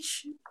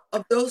each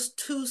of those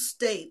two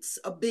states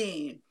of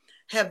being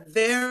have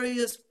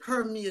various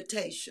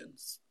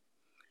permutations.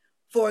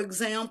 For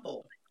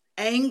example,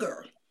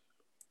 anger,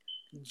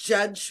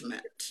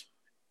 judgment,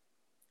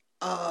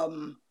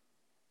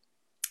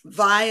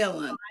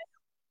 violence.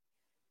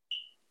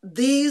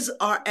 These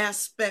are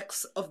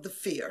aspects of the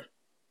fear.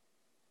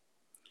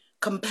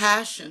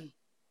 Compassion,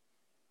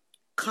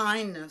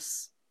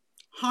 kindness,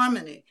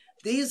 harmony.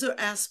 These are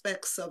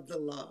aspects of the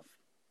love.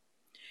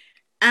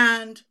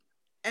 And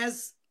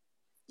as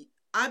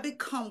I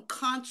become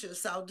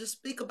conscious, I'll just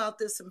speak about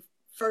this in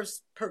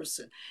first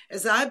person.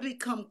 As I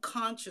become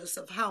conscious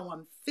of how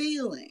I'm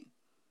feeling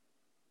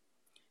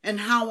and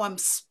how I'm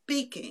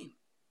speaking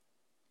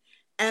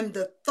and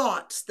the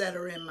thoughts that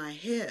are in my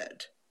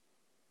head,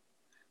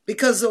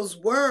 because those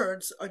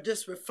words are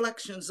just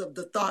reflections of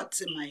the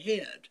thoughts in my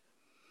head.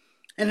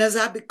 And as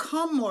I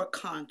become more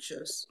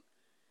conscious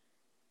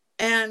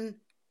and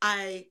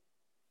I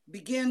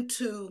begin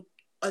to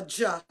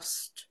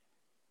adjust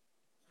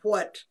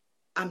what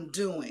I'm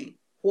doing,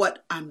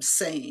 what I'm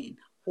saying,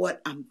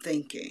 what I'm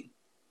thinking.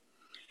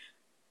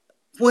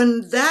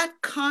 When that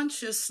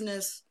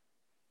consciousness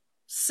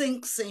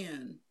sinks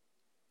in,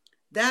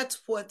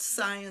 that's what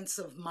science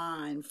of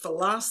mind,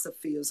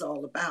 philosophy is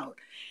all about.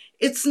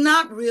 It's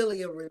not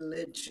really a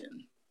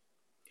religion,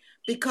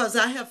 because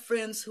I have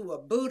friends who are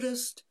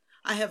Buddhist,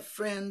 I have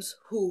friends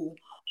who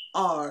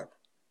are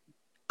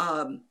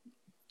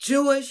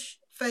Jewish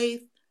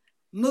faith,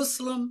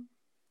 Muslim,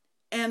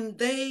 and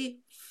they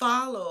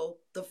follow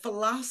the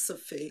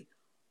philosophy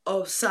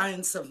of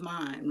science of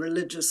mind,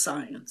 religious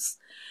science.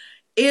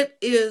 It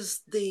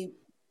is the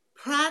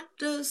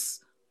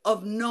practice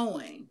of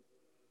knowing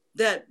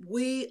that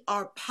we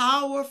are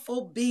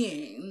powerful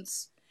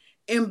beings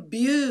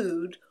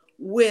imbued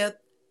with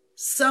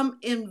some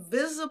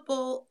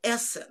invisible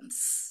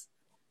essence,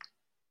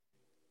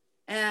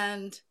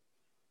 and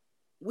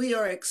we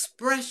are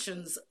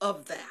expressions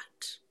of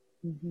that.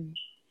 Mm-hmm.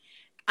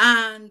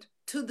 And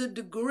to the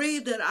degree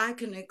that I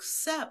can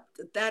accept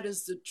that that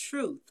is the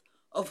truth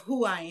of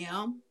who I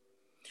am,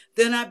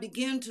 then I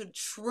begin to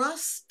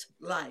trust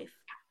life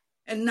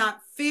and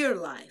not fear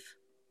life.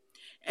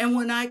 And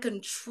when I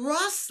can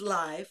trust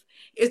life,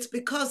 it's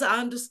because I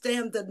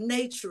understand the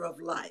nature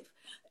of life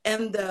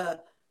and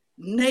the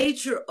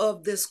nature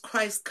of this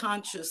Christ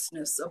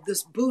consciousness, of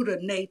this Buddha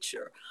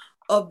nature,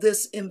 of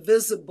this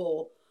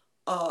invisible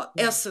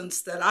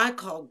essence that I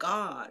call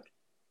God.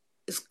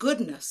 Is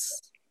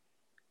goodness.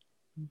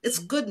 It's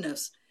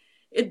goodness.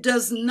 It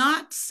does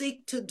not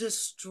seek to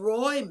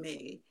destroy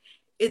me.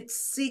 It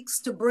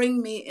seeks to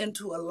bring me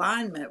into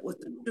alignment with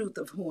the truth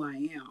of who I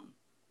am.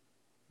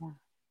 Yeah.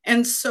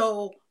 And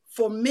so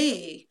for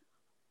me,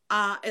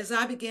 as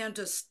I began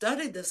to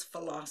study this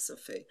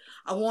philosophy,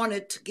 I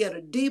wanted to get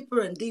a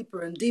deeper and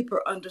deeper and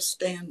deeper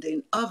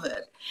understanding of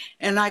it.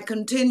 And I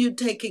continued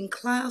taking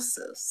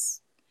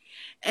classes.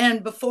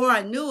 And before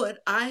I knew it,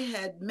 I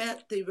had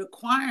met the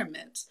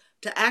requirements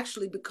to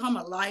actually become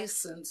a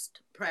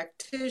licensed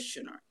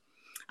practitioner.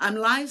 I'm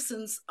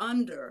licensed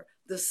under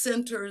the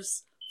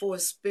Centers for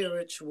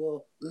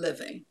Spiritual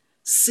Living,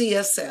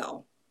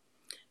 CSL.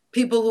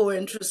 People who are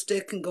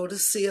interested can go to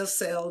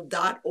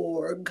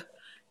csl.org,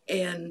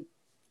 and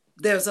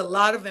there's a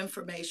lot of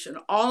information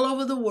all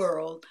over the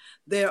world.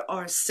 There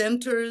are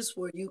centers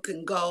where you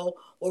can go.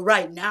 Well,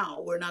 right now,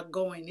 we're not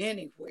going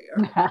anywhere.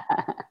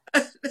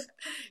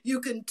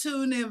 You can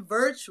tune in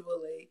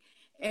virtually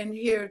and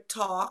hear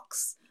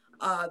talks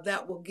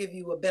that will give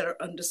you a better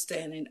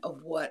understanding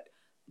of what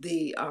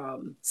the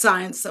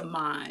science of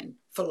mind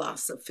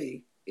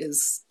philosophy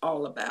is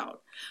all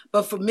about.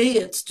 But for me,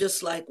 it's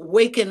just like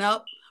waking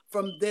up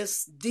from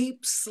this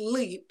deep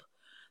sleep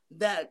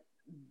that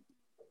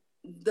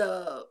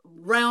the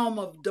realm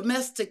of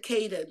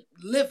domesticated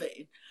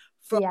living,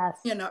 from Yes.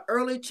 being an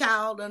early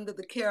child under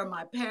the care of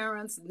my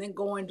parents and then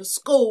going to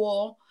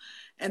school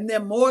and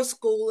then more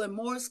school and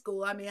more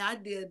school. I mean, I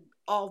did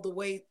all the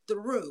way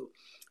through.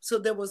 So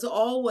there was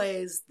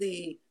always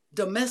the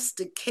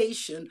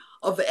domestication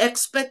of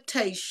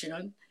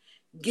expectation,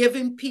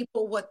 giving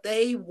people what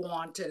they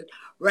wanted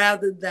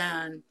rather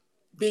than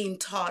being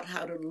taught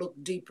how to look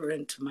deeper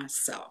into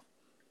myself.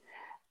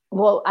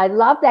 Well, I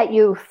love that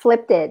you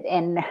flipped it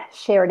and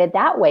shared it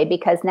that way,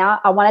 because now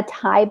I want to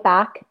tie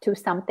back to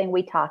something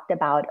we talked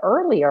about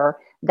earlier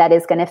that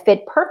is going to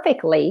fit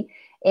perfectly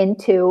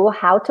into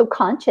how to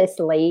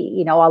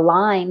consciously,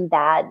 align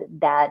that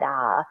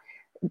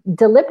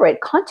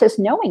deliberate conscious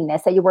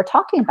knowingness that you were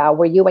talking about,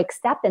 where you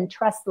accept and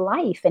trust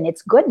life and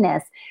its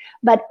goodness.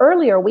 But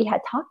earlier we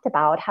had talked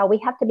about how we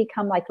have to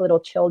become like little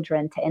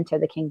children to enter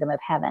the kingdom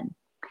of heaven.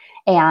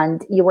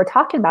 And you were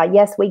talking about,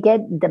 yes, we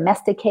get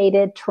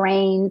domesticated,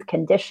 trained,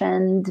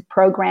 conditioned,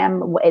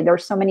 programmed.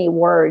 There's so many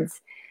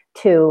words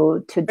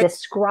to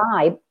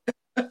describe.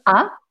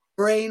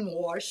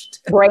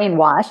 Brainwashed.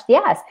 Brainwashed,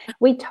 yes.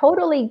 We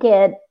totally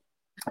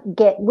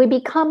we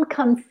become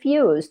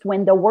confused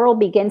when the world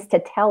begins to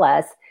tell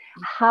us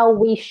how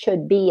we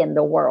should be in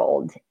the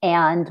world.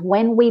 And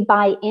when we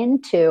buy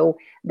into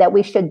that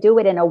we should do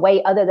it in a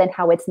way other than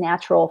how it's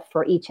natural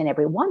for each and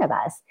every one of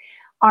us,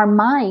 our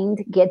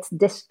mind gets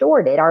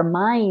distorted. Our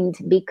mind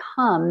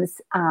becomes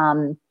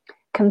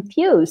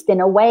confused in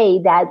a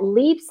way that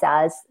leaves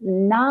us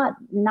not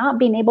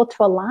being able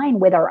to align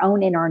with our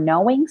own inner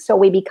knowing. So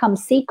we become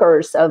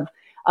seekers of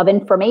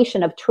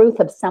information, of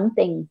truth, of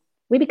something.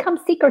 We become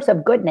seekers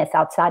of goodness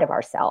outside of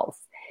ourselves.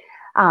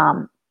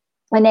 And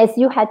as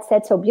you had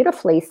said so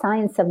beautifully,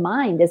 science of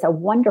mind is a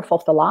wonderful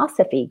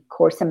philosophy.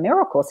 Course in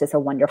Miracles is a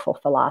wonderful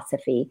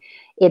philosophy.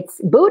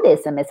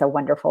 Buddhism is a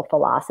wonderful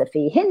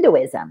philosophy.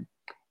 Hinduism.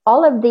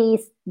 All of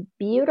these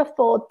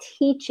beautiful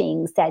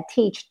teachings that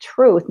teach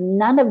truth,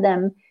 none of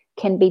them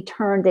can be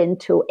turned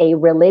into a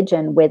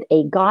religion with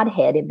a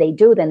Godhead. If they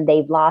do, then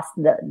they've lost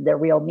the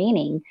real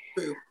meaning.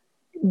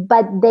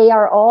 But they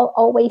are all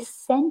always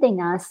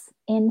sending us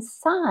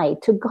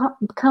inside to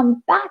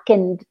come back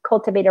and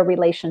cultivate a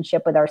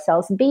relationship with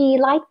ourselves. Be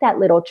like that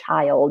little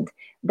child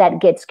that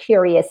gets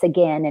curious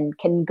again and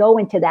can go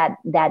into that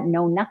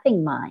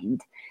know-nothing mind.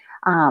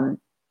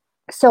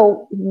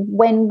 So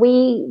when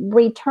we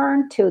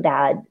return to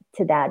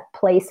that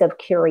place of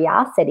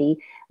curiosity,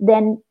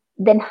 then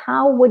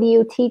how would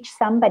you teach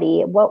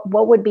somebody?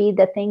 What would be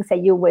the things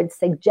that you would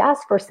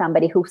suggest for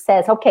somebody who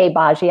says, okay,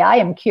 Baji, I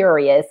am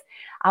curious.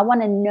 I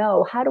want to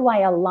know, how do I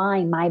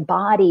align my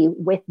body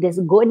with this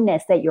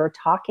goodness that you're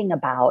talking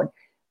about?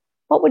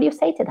 What would you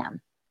say to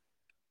them?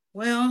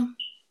 Well,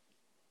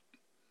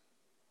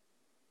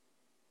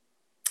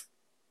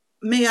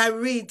 may I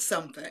read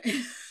something?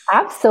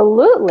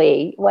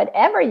 Absolutely.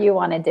 Whatever you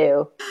want to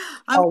do.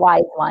 I'm A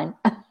wise one.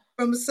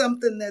 from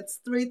something that's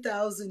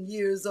 3,000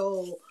 years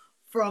old,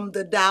 from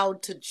the Tao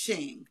Te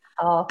Ching.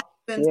 Oh,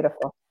 Been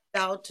beautiful.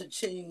 Tao Te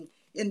Ching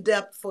in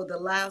depth for the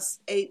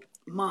last 8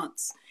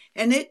 months,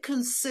 and it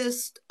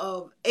consists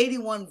of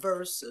 81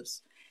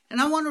 verses.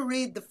 And I want to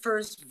read the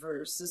first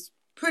verse. It's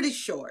pretty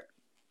short.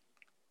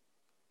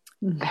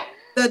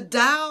 The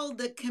Tao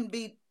that can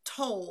be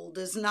told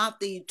is not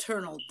the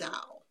eternal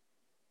Tao.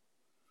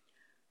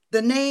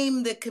 The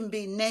name that can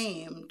be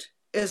named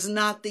is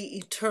not the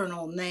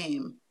eternal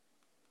name.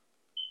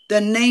 The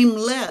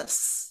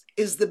nameless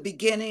is the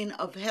beginning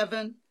of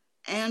heaven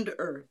and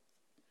earth.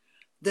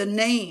 The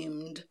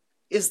named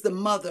is the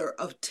mother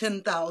of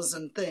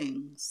 10,000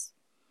 things.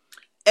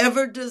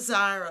 Ever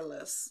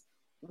desireless,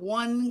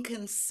 one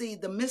can see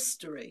the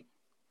mystery.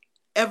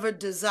 Ever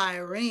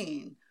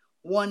desiring,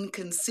 one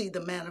can see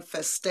the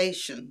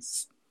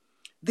manifestations.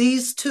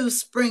 These two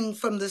spring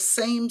from the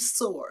same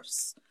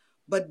source,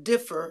 but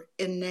differ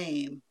in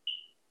name.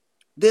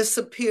 This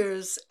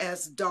appears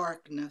as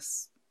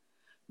darkness.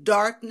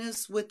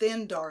 Darkness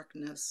within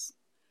darkness,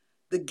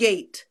 the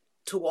gate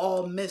to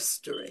all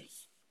mystery.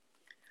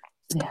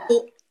 Yeah.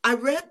 So I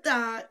read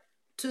that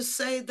to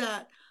say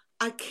that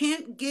I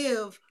can't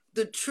give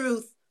the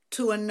truth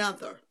to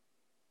another.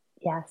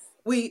 Yes.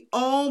 We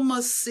all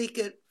must seek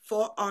it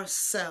for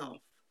ourselves.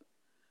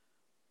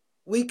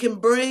 We can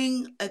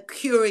bring a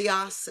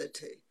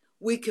curiosity.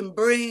 We can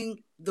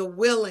bring the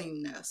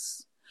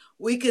willingness.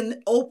 We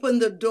can open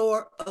the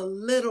door a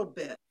little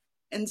bit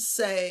and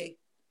say,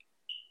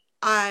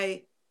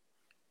 I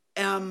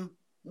am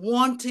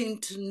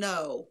wanting to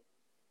know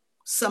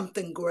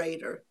something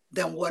greater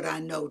than what I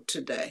know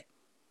today.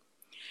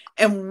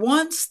 And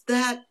once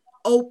that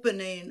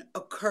opening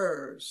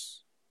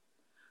occurs,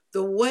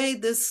 the way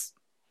this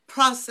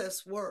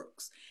process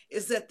works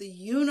is that the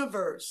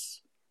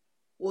universe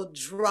will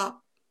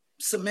drop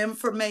some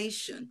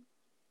information.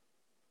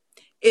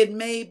 It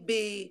may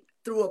be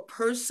through a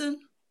person,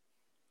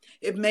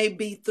 it may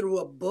be through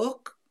a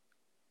book,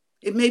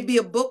 it may be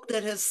a book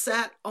that has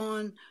sat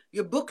on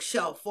your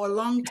bookshelf for a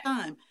long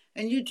time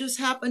and you just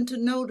happen to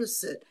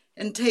notice it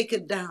and take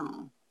it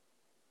down.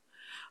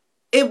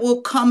 It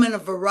will come in a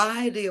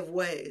variety of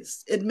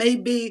ways. It may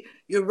be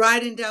you're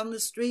riding down the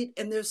street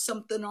and there's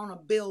something on a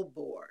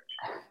billboard.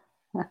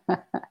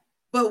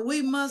 But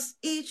we must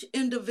each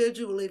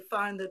individually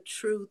find the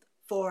truth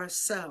for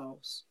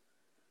ourselves.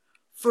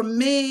 For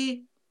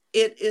me,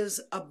 it is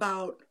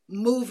about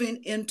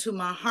moving into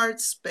my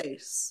heart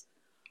space.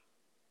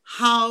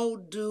 How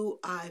do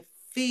I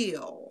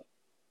feel?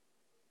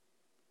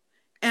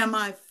 Am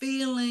I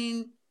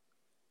feeling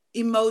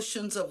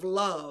emotions of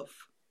love?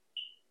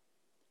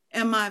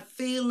 Am I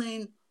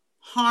feeling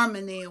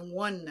harmony and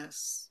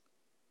oneness?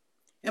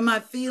 Am I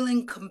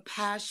feeling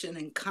compassion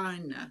and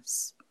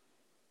kindness?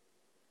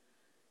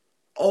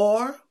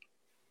 Or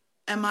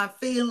am I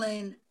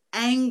feeling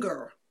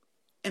anger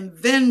and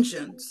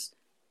vengeance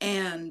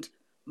and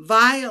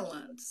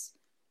violence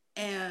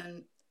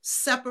and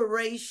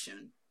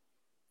separation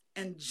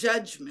and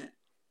judgment?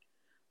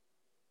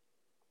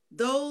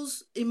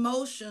 Those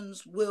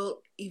emotions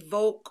will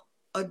evoke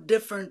a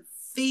different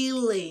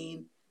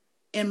feeling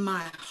in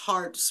my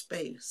heart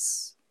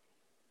space.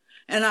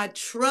 And I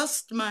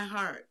trust my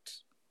heart.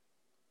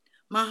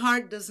 My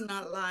heart does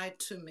not lie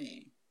to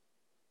me.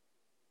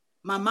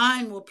 My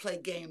mind will play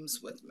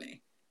games with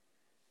me,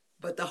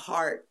 but the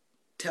heart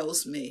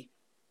tells me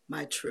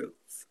my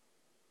truth.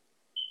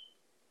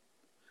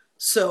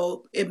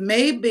 So it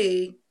may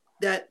be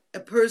that a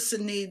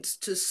person needs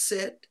to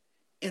sit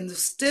in the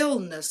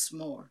stillness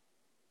more.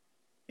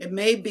 It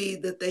may be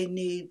that they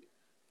need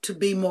to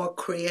be more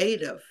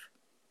creative,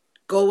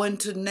 go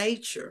into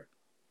nature.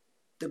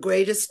 The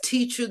greatest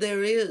teacher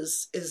there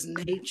is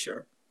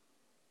nature.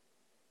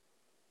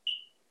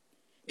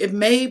 It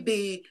may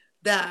be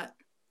that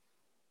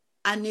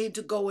I need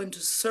to go into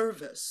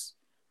service,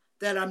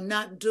 that I'm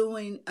not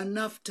doing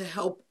enough to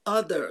help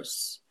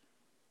others.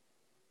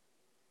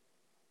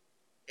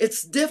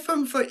 It's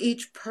different for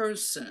each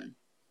person,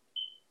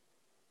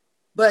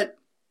 but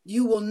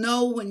you will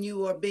know when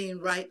you are being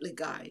rightly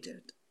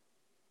guided.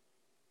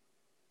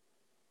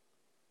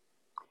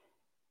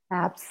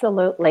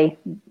 Absolutely.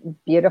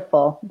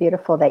 Beautiful.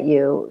 Beautiful that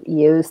you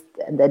used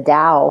the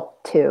Tao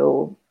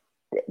to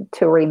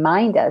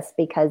remind us,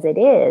 because it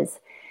is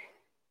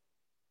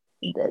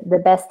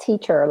the best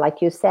teacher,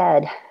 like you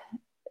said.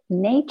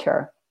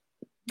 Nature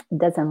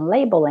doesn't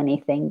label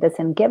anything,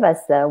 doesn't give us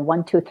the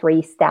 1, 2,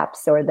 3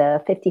 steps or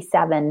the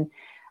 57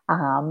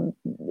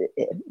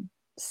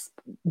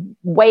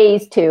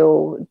 ways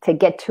to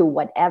get to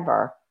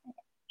whatever.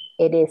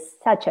 It is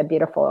such a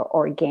beautiful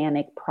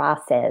organic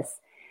process.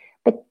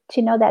 But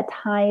that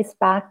ties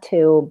back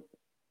to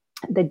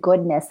the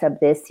goodness of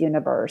this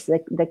universe,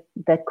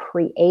 the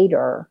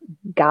creator,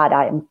 God.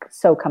 I'm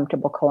so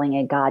comfortable calling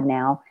it God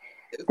now.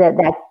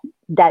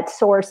 That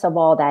source of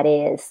all that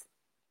is,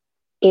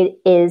 it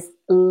is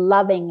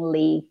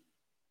lovingly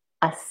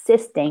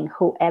assisting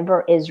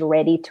whoever is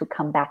ready to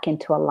come back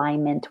into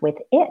alignment with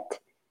it.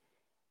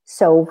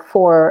 So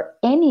for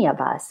any of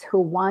us who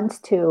wants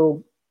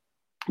to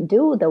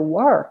do the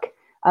work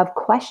of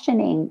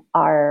questioning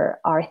our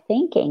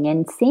thinking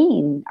and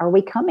seeing, are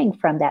we coming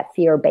from that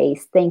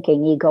fear-based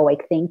thinking,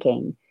 egoic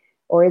thinking,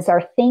 or is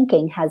our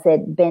thinking, has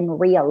it been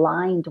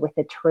realigned with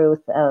the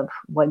truth of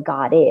what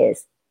God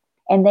is?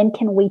 And then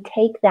can we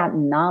take that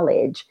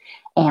knowledge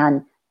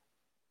and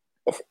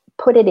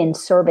put it in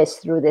service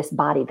through this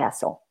body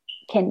vessel?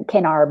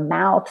 Can our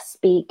mouth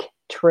speak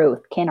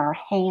truth? Can our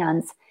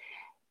hands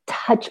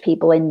touch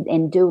people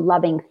and do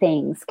loving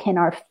things? Can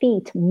our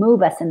feet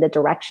move us in the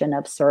direction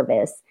of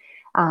service?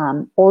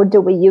 Or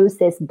do we use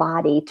this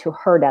body to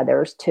hurt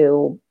others,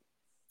 to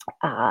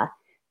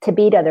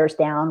beat others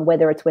down,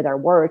 whether it's with our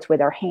words,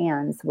 with our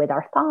hands, with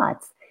our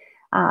thoughts?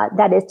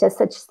 That is just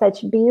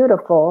such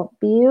beautiful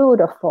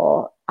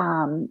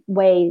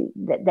way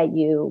that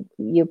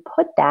you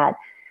put that.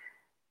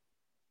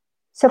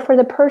 So for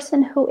the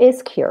person who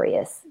is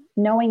curious,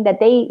 knowing that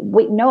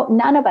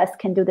none of us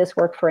can do this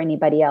work for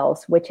anybody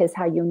else, which is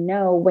how you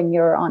know when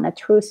you're on a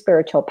true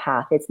spiritual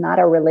path. It's not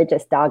a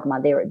religious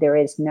dogma. There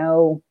is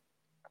no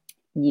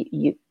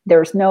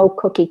there's no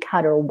cookie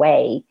cutter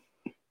way.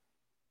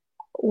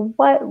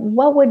 What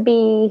would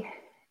be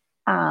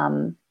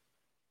a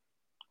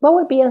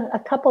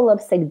couple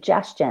of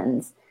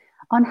suggestions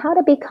on how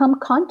to become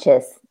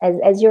conscious?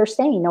 As you're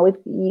saying, if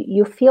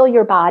you feel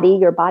your body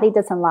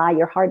doesn't lie,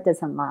 your heart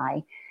doesn't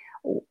lie.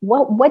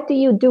 What do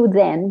you do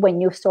then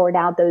when you sort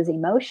out those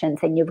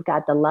emotions and you've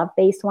got the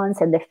love-based ones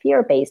and the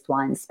fear-based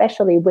ones,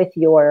 especially with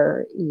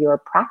your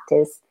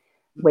practice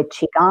with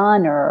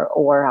Qigong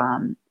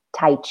or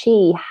Tai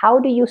Chi? How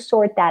do you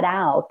sort that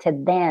out to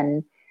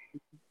then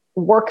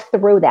work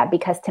through that?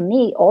 Because to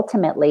me,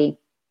 ultimately,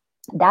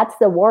 that's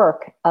the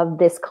work of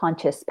this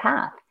conscious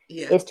path,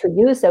 is to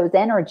use those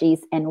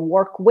energies and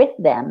work with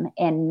them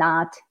and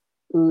not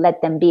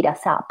let them beat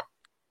us up,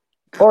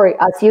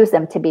 or us use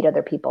them to beat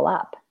other people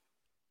up.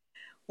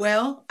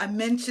 Well, I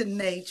mentioned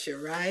nature,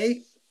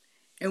 right?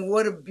 And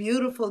what a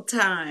beautiful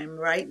time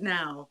right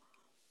now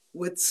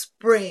with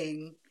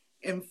spring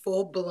in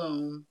full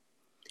bloom.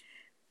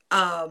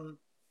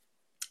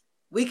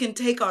 We can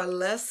take our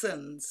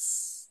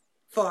lessons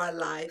for our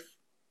life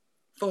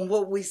from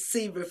what we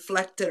see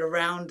reflected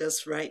around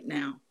us right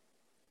now.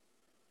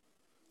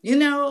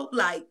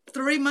 Like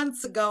 3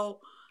 months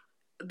ago,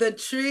 the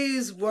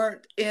trees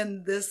weren't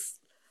in this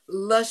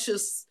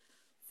luscious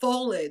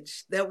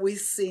foliage that we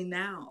see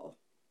now.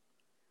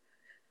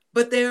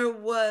 But there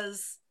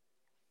was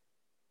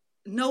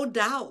no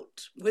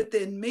doubt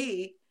within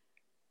me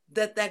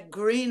that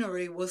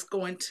greenery was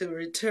going to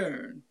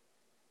return.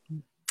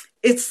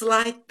 It's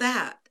like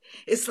that.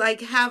 It's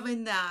like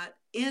having that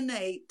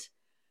innate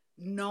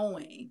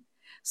knowing.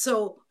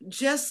 So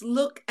just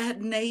look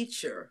at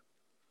nature.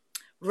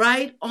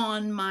 Right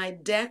on my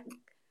deck,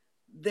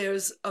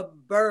 there's a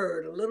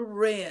bird, a little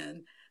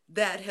wren,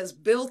 that has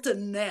built a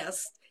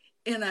nest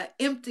in an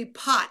empty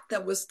pot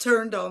that was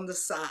turned on the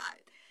side.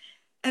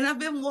 And I've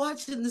been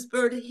watching this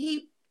bird.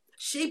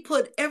 She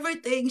put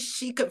everything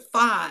she could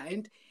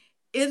find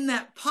in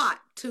that pot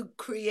to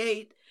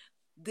create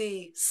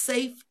the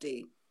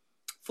safety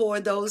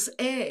for those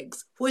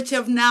eggs, which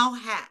have now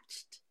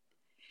hatched.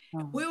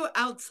 We were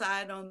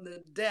outside on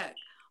the deck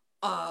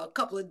a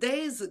couple of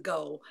days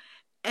ago,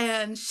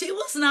 and she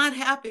was not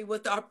happy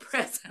with our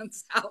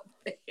presence out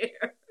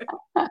there.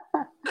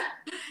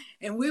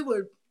 And we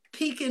were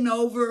peeking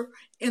over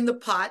in the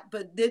pot,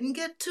 but didn't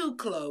get too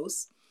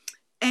close.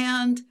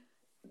 And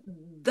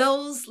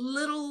those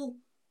little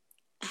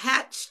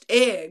hatched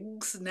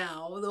eggs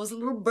now, those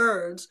little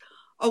birds,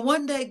 are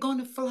one day going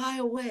to fly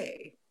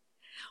away.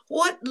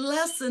 What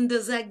lesson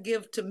does that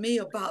give to me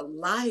about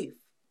life?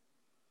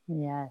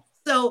 Yes.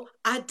 So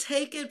I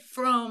take it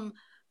from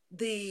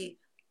the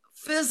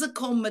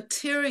physical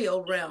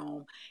material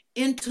realm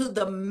into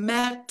the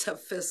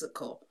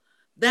metaphysical.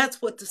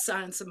 That's what the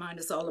science of mind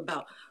is all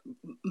about,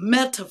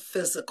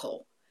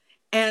 metaphysical.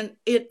 And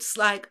it's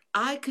like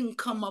I can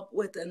come up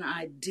with an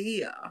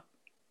idea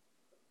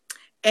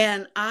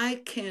and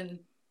I can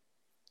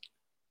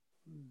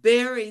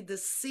bury the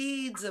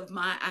seeds of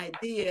my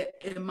idea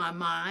in my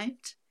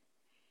mind,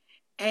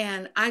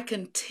 and I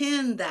can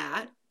tend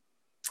that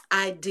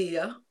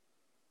idea,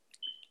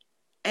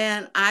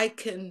 and I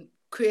can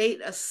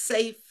create a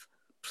safe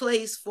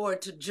place for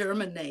it to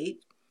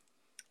germinate.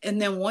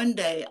 And then one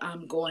day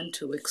I'm going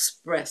to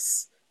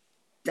express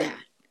that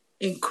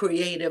in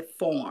creative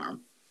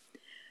form.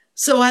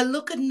 So I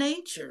look at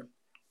nature.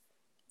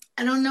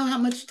 I don't know how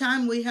much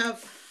time we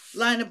have,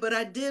 Lina, but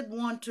I did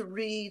want to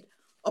read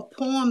a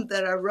poem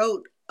that I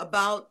wrote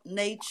about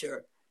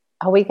nature.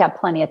 Oh, we got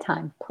plenty of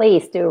time.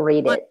 Please do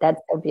read it.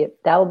 That's so beautiful.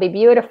 That will be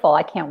beautiful.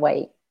 I can't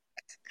wait.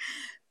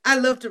 I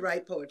love to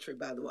write poetry,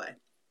 by the way.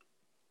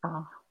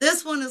 Oh.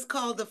 This one is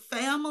called The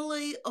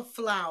Family of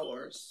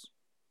Flowers.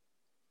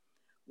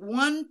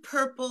 One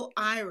purple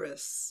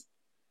iris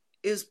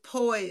is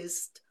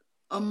poised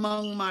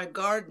among my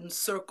garden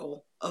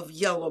circle of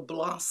yellow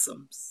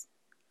blossoms.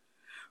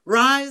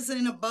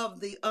 Rising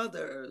above the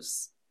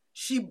others,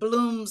 she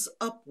blooms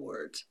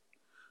upward,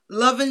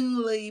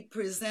 lovingly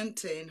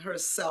presenting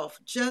herself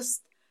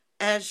just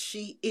as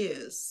she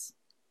is,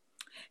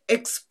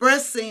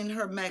 expressing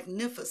her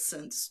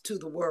magnificence to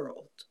the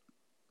world.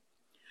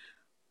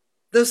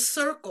 The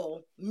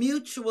circle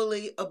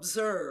mutually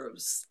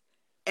observes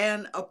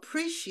and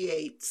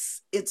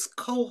appreciates its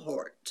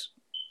cohort,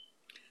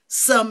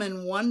 some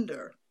in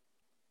wonder,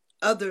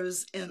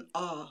 others in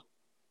awe,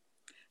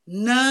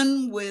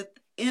 none with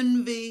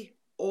envy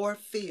or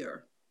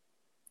fear,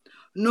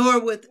 nor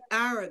with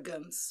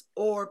arrogance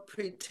or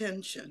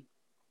pretension.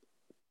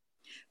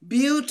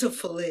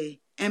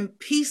 Beautifully and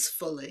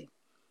peacefully,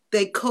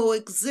 they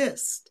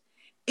coexist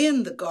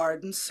in the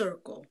garden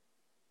circle.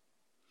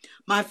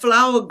 My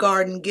flower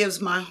garden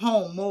gives my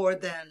home more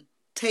than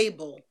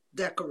table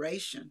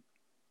decoration.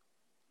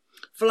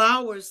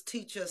 Flowers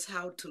teach us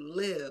how to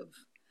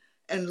live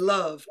and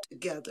love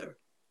together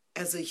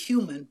as a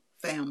human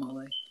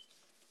family.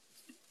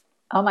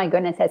 Oh my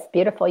goodness, that's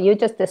beautiful. You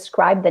just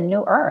described the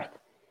new earth.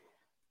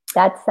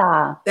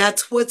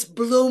 That's what's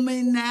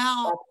blooming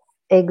now.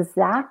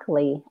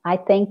 Exactly. I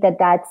think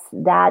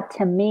that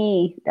to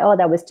me, oh,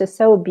 that was just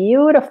so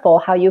beautiful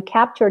how you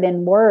captured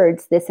in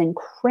words this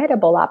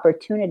incredible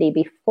opportunity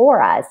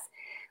before us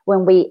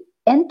when we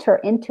enter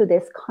into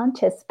this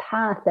conscious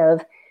path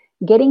of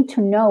getting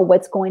to know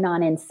what's going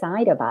on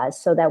inside of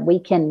us so that we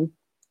can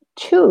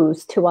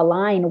choose to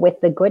align with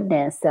the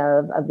goodness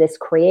of this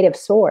creative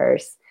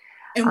source.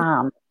 And we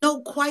don't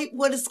know quite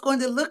what it's going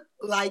to look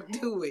like,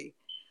 do we?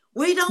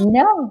 We don't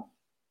know.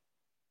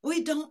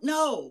 We don't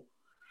know.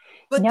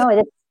 But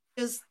no,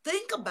 just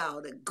think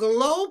about it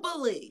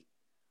globally.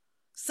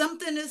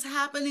 Something is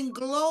happening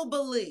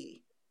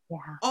globally. Yeah.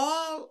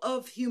 All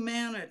of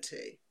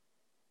humanity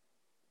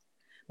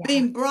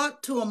being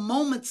brought to a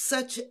moment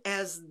such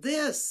as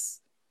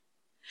this.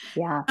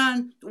 Yeah.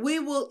 And we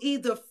will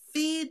either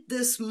feed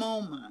this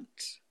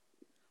moment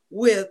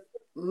with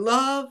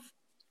love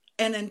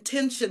and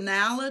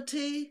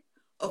intentionality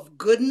of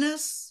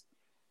goodness,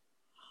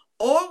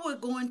 or we're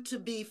going to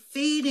be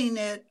feeding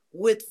it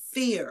with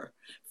fear.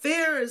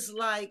 Fear is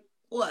like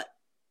what?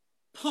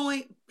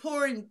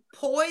 Pouring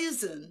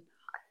poison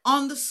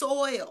on the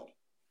soil.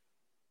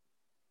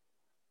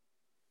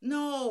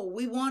 No,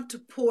 we want to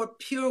pour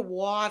pure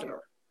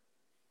water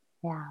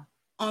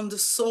on the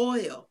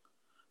soil,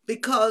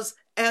 because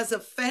as a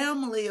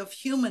family of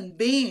human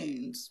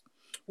beings,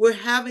 we're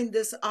having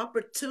this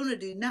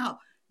opportunity now.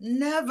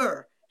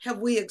 Never have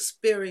we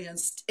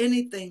experienced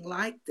anything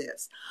like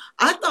this.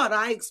 I thought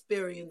I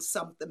experienced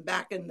something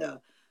back in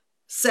the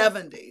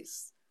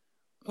 70s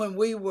when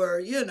we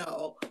were,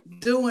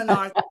 doing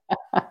our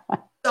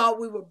thought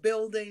we were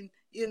building,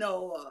 a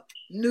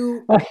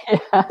new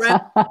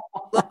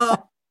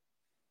love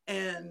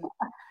and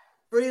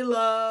free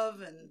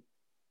love and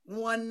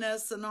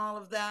oneness and all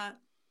of that.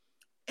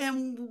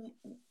 And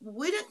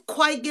we didn't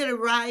quite get it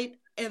right.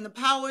 And the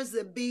powers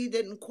that be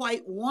didn't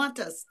quite want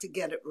us to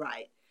get it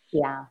right.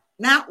 Yeah.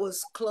 That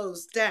was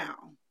closed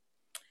down.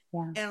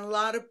 Yeah. And a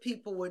lot of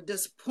people were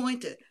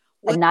disappointed.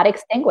 And not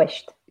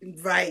extinguished.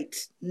 Right.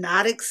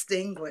 Not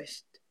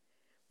extinguished.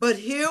 But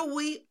here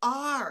we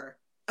are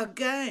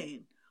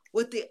again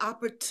with the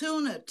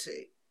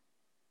opportunity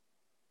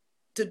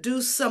to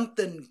do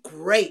something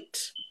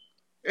great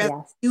as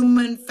a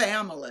human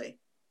family.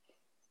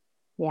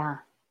 Yeah.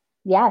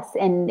 Yes.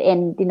 And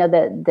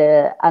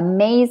the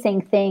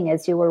amazing thing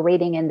as you were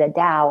reading in the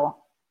Tao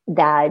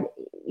that,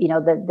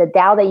 the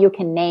Tao that you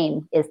can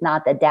name is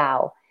not the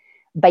Tao,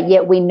 but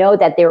yet we know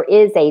that there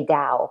is a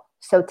Tao.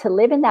 So to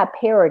live in that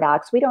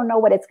paradox, we don't know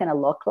what it's going to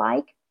look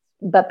like,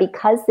 but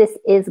because this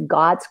is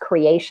God's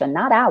creation,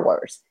 not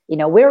ours,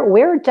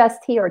 we're just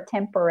here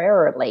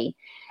temporarily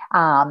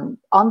on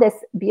this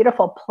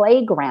beautiful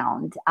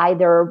playground,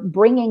 either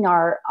bringing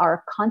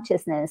our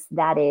consciousness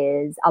that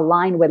is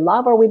aligned with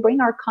love, or we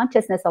bring our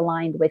consciousness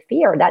aligned with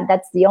fear.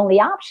 That's the only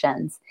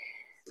options.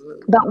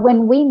 But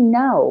when we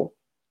know,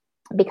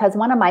 because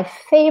one of my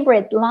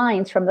favorite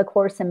lines from the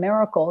Course in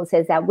Miracles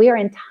is that we are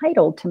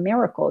entitled to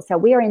miracles,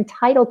 that we are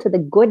entitled to the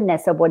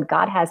goodness of what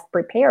God has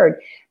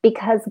prepared,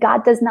 because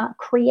God does not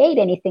create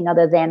anything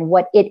other than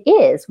what it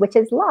is, which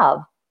is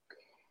love.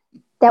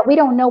 That we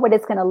don't know what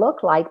it's going to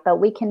look like,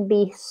 but we can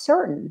be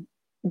certain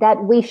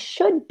that we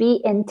should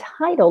be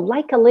entitled,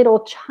 like a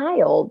little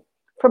child,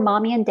 for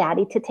mommy and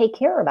daddy to take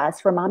care of us,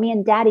 for mommy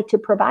and daddy to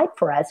provide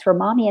for us, for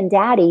mommy and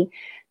daddy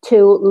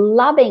to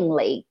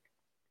lovingly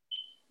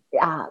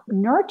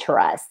nurture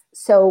us.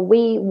 So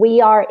we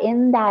are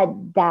in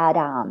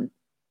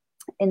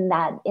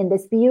in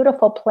this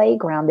beautiful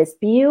playground, this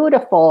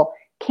beautiful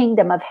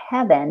kingdom of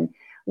heaven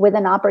with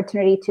an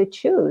opportunity to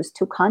choose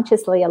to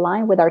consciously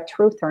align with our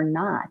truth or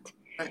not.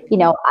 You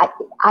know,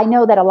 I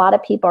know that a lot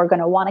of people are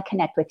going to want to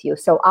connect with you.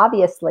 So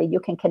obviously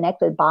you can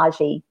connect with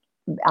Baji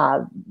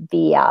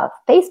via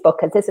Facebook,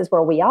 because this is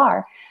where we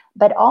are.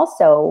 But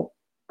also,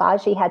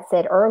 Baji had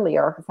said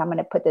earlier, because I'm going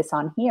to put this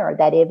on here,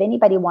 that if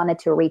anybody wanted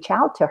to reach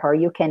out to her,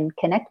 you can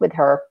connect with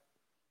her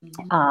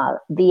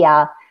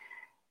via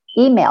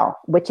email,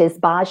 which is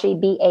Baji,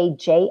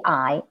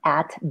 BAJI,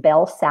 at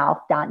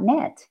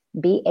bellsouth.net.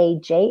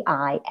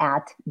 BAJI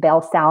at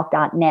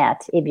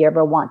bellsouth.net, if you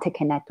ever want to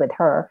connect with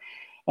her.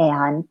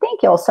 And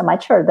thank you all so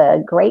much for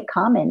the great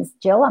comments.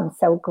 Jill, I'm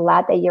so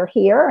glad that you're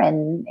here,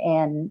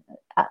 and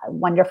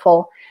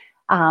wonderful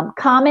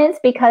comments,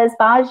 because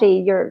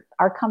Baji,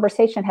 our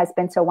conversation has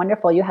been so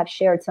wonderful. You have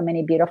shared so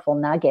many beautiful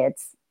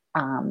nuggets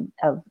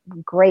of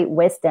great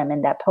wisdom,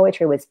 and that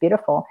poetry was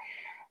beautiful.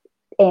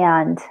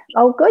 And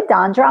oh, good,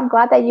 Dondra, I'm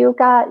glad that you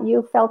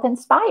felt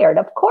inspired.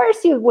 Of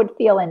course you would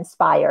feel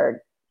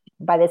inspired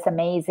by this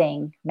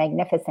amazing,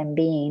 magnificent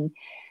being.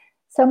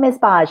 So Ms.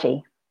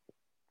 Baji,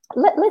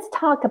 let's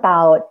talk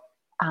about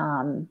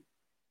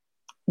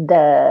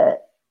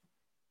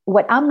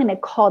what I'm going to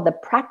call the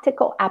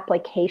practical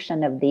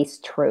application of these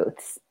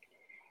truths.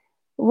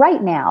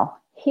 Right now,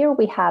 here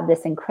we have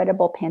this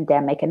incredible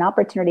pandemic, an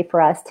opportunity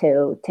for us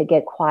to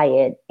get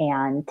quiet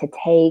and to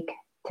take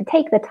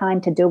the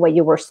time to do what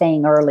you were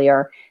saying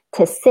earlier,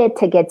 to sit,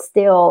 to get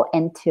still,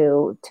 and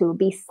to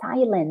be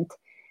silent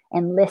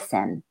and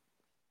listen.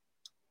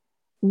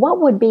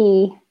 What would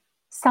be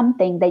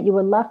something that you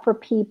would love for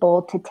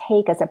people to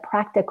take as a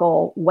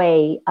practical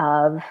way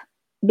of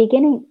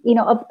beginning,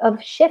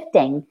 of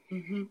shifting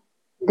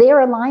their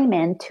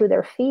alignment to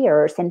their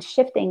fears, and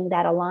shifting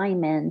that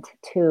alignment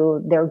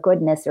to their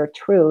goodness or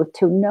truth,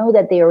 to know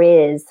that there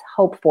is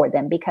hope for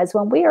them? Because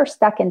when we are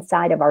stuck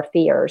inside of our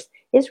fears,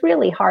 it's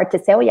really hard to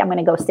say, oh yeah, I'm going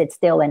to go sit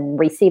still and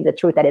receive the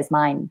truth that is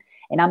mine.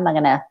 And I'm not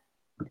going to,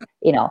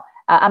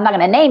 I'm not going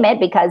to name it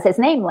because it's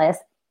nameless.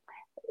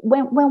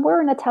 When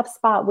we're in a tough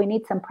spot, we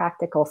need some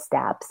practical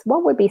steps.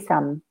 What would be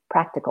some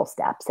practical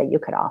steps that you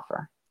could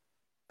offer?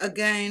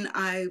 Again,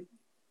 I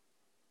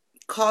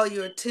call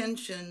your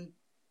attention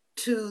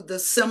to the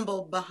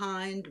symbol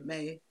behind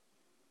me,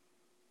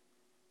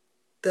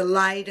 the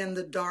light and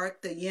the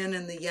dark, the yin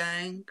and the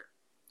yang.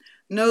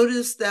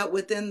 Notice that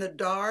within the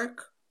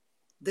dark,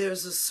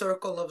 there's a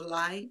circle of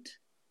light.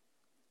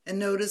 And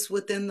notice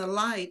within the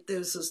light,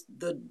 there's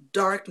the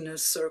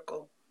darkness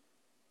circle.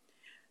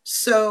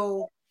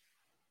 So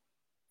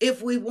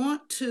if we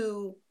want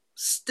to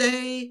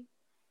stay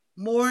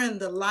more in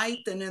the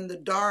light than in the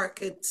dark,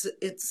 it's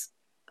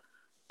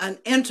an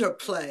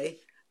interplay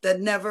that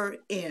never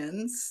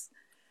ends,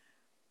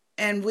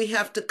 and we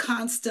have to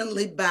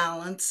constantly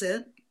balance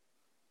it.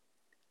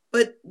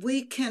 But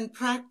we can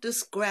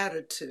practice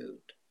gratitude.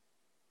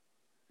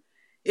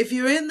 If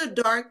you're in the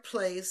dark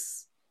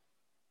place,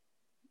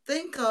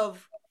 think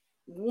of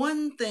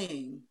one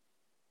thing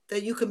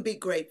that you can be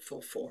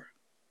grateful for.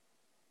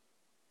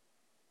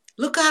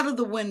 Look out of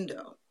the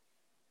window.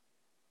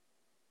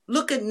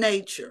 Look at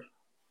nature.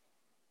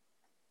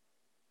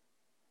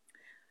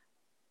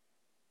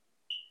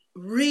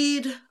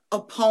 Read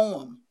a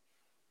poem.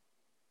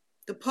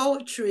 The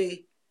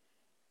poetry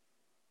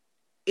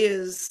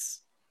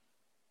is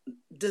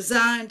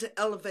designed to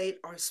elevate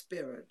our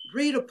spirit.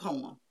 Read a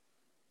poem.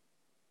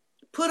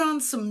 Put on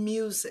some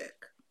music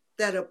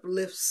that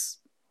uplifts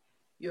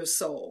your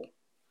soul.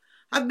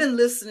 I've been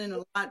listening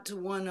a lot to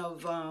one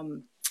of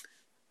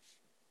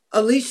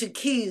Alicia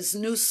Keys'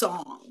 new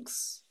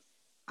songs.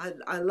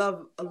 I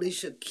love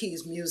Alicia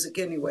Keys' music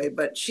anyway,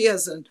 but she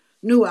has a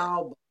new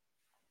album.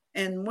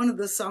 And one of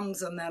the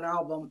songs on that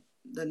album,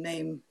 the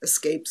name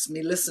escapes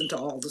me. Listen to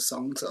all the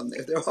songs on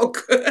there. They're all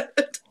good.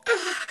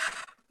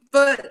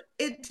 But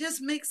it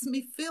just makes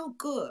me feel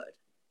good.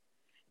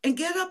 And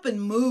get up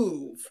and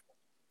move.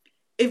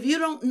 If you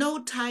don't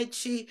know Tai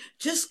Chi,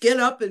 just get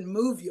up and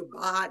move your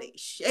body.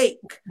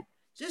 Shake.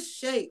 Just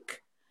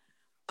shake.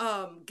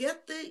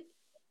 Get the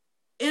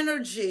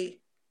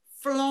energy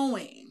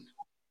flowing.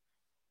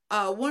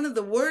 One of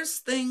the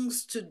worst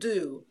things to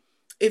do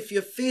if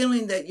you're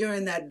feeling that you're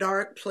in that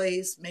dark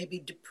place, maybe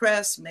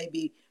depressed,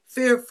 maybe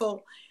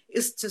fearful,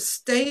 is to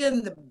stay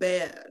in the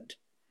bed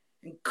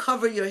and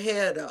cover your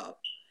head up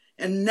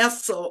and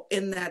nestle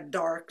in that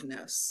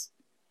darkness.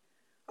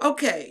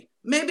 Okay,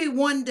 maybe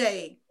one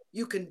day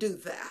you can do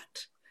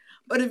that.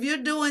 But if you're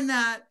doing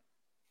that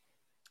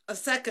a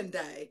second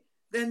day,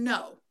 then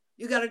no,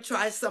 you got to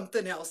try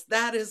something else.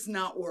 That is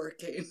not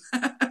working.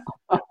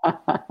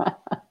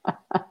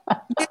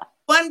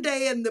 One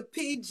day in the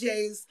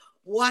PJs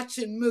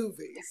watching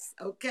movies,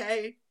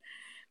 okay?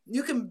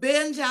 You can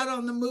binge out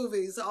on the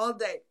movies all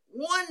day,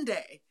 one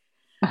day,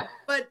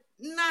 but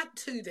not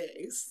 2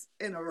 days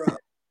in a row.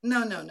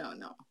 No.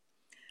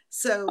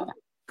 So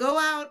go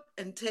out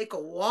and take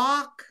a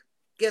walk,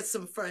 get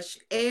some fresh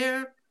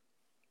air,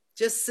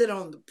 just sit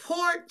on the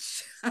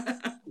porch.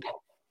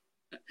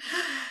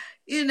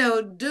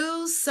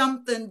 do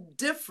something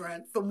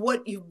different from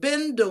what you've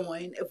been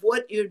doing if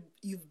what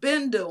you've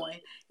been doing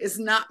is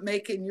not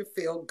making you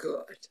feel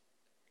good.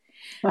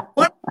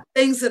 One of the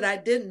things that I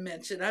didn't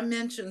mention, I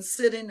mentioned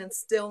sitting in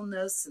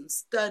stillness and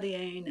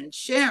studying and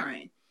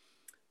sharing,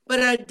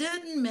 but I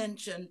didn't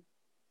mention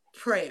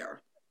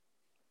prayer.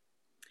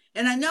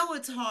 And I know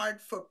it's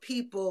hard for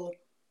people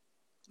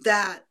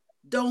that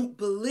don't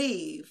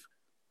believe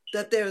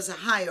that there's a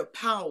higher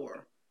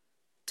power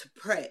to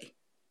pray.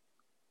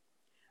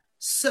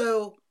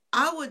 So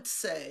I would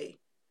say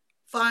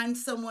find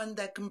someone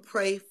that can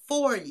pray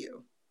for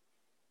you.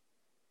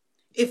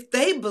 If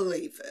they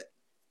believe it,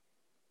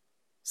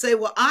 say,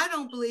 well, I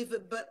don't believe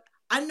it, but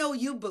I know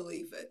you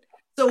believe it.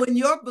 So in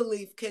your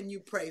belief, can you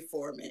pray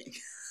for me?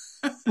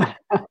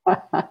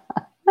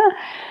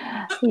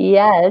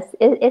 Yes,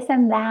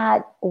 isn't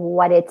that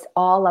what it's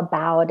all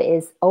about?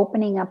 Is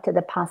opening up to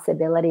the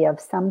possibility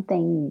of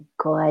something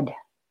good,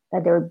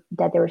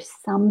 that there's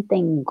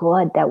something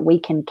good that we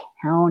can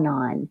count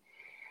on.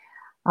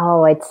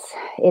 Oh, it's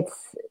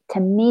to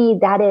me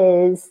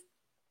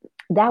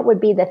that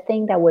would be the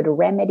thing that would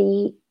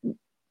remedy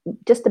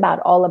just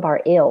about all of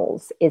our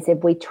ills, is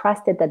if we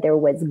trusted that there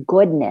was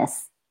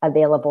goodness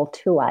available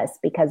to us,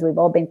 because we've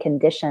all been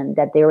conditioned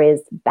that there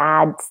is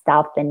bad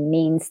stuff and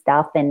mean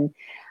stuff and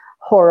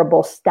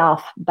horrible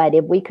stuff. But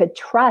if we could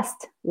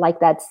trust, like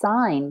that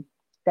sign,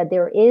 that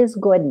there is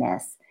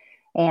goodness,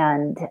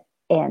 and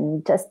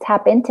just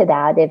tap into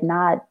that, if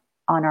not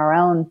on our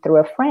own, through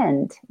a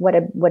friend, what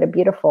a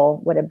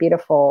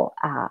beautiful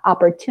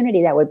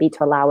opportunity that would be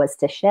to allow us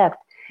to shift.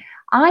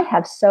 I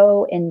have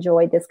so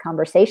enjoyed this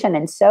conversation,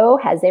 and so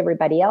has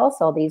everybody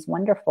else. All these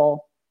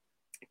wonderful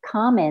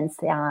comments.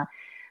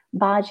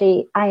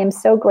 Baji, I am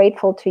so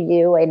grateful to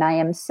you, and I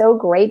am so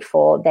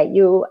grateful that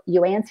you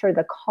answered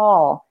the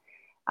call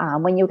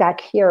when you got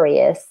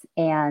curious,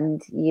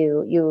 and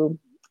you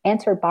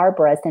answered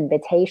Barbara's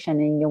invitation,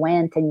 and you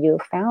went and you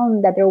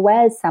found that there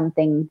was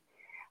something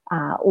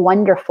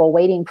wonderful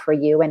waiting for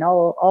you, and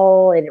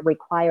all it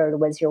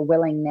required was your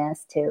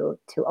willingness to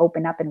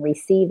open up and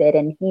receive it.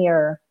 And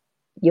here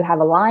you have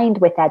aligned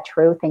with that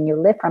truth, and you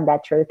live from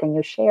that truth, and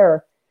you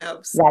share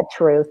that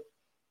truth.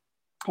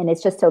 And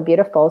it's just so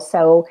beautiful.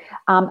 So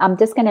I'm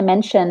just going to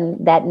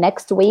mention that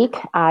next week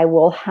I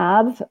will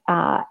have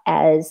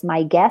as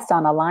my guest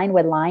on Align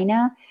with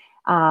Lina,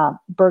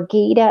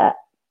 Birgitta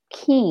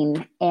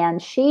Keen. And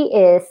she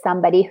is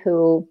somebody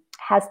who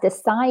has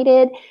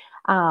decided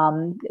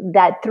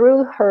that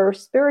through her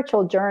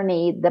spiritual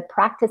journey, the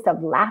practice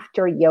of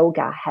laughter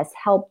yoga has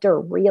helped her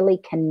really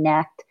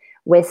connect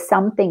with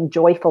something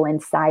joyful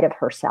inside of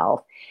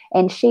herself.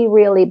 And she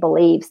really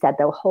believes that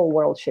the whole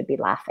world should be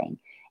laughing.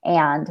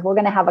 And we're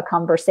going to have a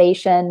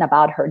conversation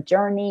about her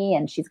journey,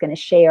 and she's going to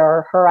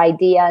share her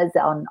ideas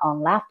on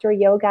laughter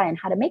yoga and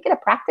how to make it a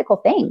practical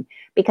thing.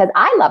 Because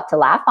I love to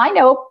laugh. I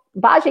know,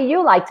 Baji,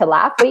 you like to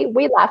laugh.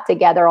 We laugh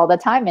together all the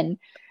time in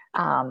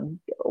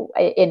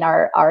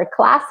our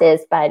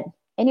classes. But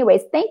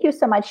anyways, thank you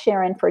so much,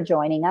 Sharon, for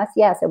joining us.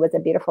 Yes, it was a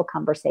beautiful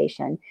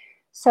conversation.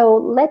 So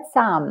let's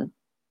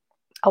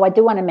I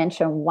do want to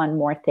mention one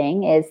more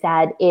thing, is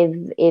that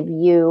if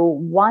you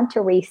want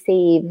to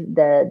receive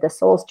the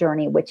soul's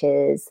journey, which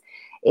is,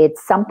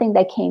 it's something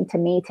that came to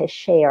me to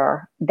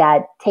share,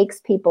 that takes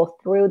people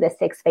through the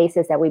 6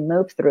 phases that we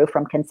move through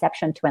from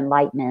conception to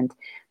enlightenment,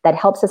 that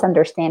helps us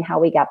understand how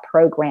we got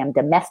programmed,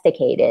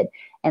 domesticated,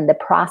 and the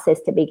process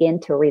to begin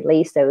to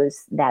release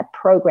that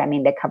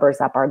programming that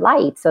covers up our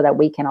light so that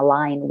we can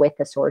align with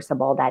the source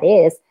of all that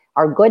is,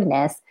 our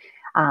goodness.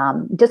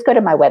 Just go to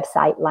my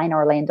website,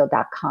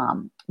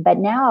 linaorlando.com. But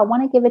now I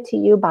want to give it to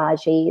you,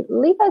 Baji.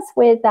 Leave us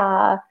with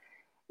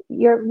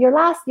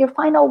your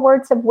final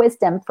words of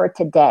wisdom for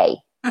today.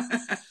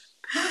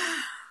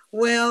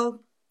 Well,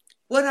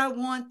 what I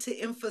want to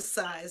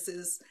emphasize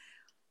is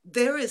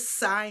there is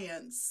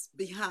science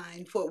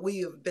behind what we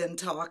have been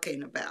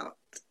talking about.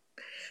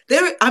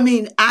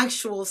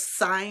 Actual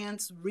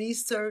science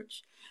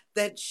research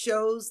that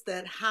shows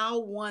that how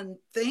one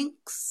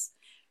thinks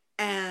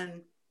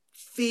and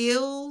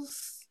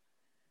feels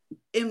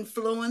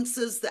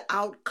influences the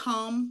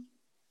outcome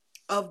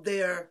of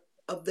their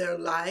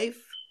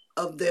life,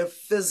 of their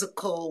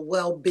physical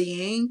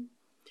well-being.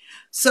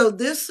 So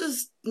this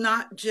is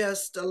not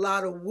just a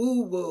lot of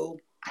woo-woo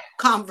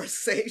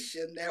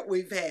conversation that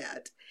we've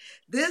had.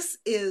 This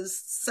is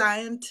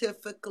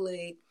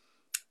scientifically,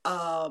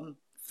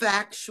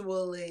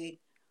 factually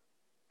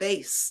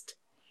based.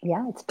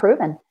 Yeah, it's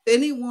proven. If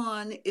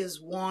anyone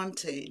is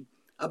wanting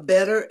a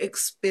better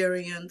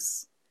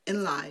experience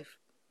in life,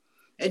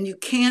 and you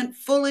can't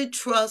fully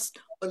trust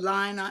what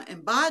Lina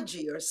and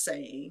Baji are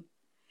saying,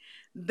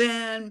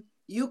 then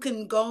you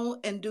can go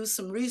and do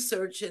some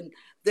research. And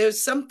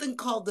there's something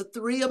called the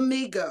Three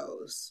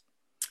Amigos: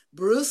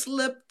 Bruce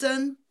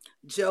Lipton,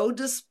 Joe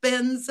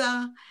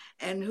Dispenza,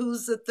 and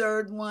who's the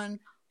third one?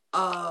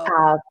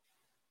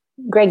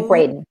 Gregg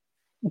Braden.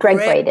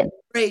 Gregg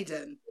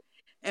Braden.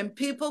 And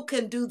people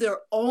can do their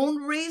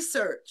own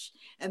research.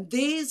 And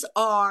these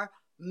are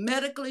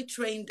medically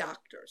trained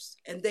doctors,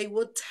 and they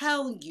will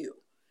tell you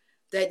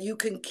that you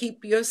can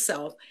keep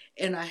yourself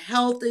in a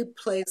healthy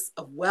place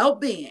of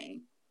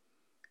well-being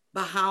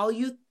by how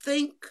you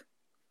think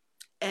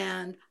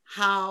and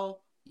how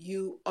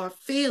you are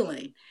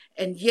feeling.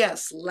 And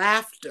yes,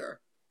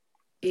 laughter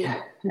is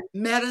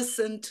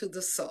medicine to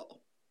the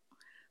soul.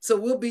 So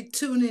we'll be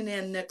tuning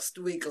in next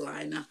week,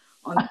 Lina.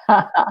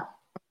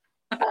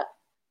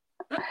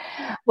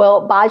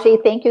 Well, Baji,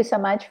 thank you so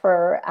much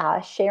for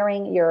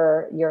sharing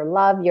your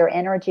love, your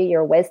energy,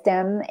 your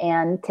wisdom,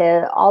 and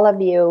to all of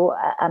you,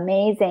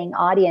 amazing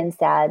audience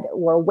that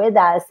were with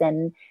us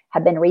and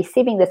have been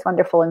receiving this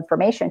wonderful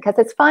information. Because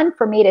it's fun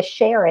for me to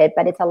share it,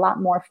 but it's a lot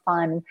more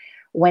fun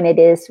when it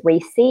is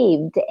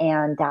received,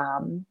 and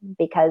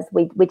because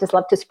we just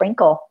love to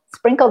sprinkle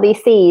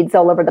these seeds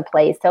all over the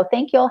place. So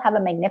thank you all. Have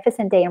a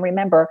magnificent day, and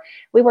remember,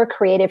 we were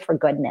created for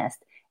goodness,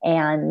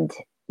 and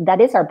that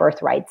is our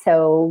birthright.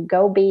 So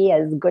go be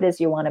as good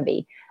as you want to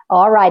be.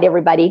 All right,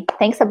 everybody.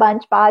 Thanks a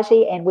bunch,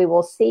 Baji. And we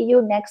will see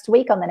you next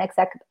week on the next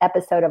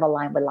episode of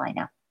Align with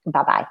Lina.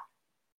 Bye-bye.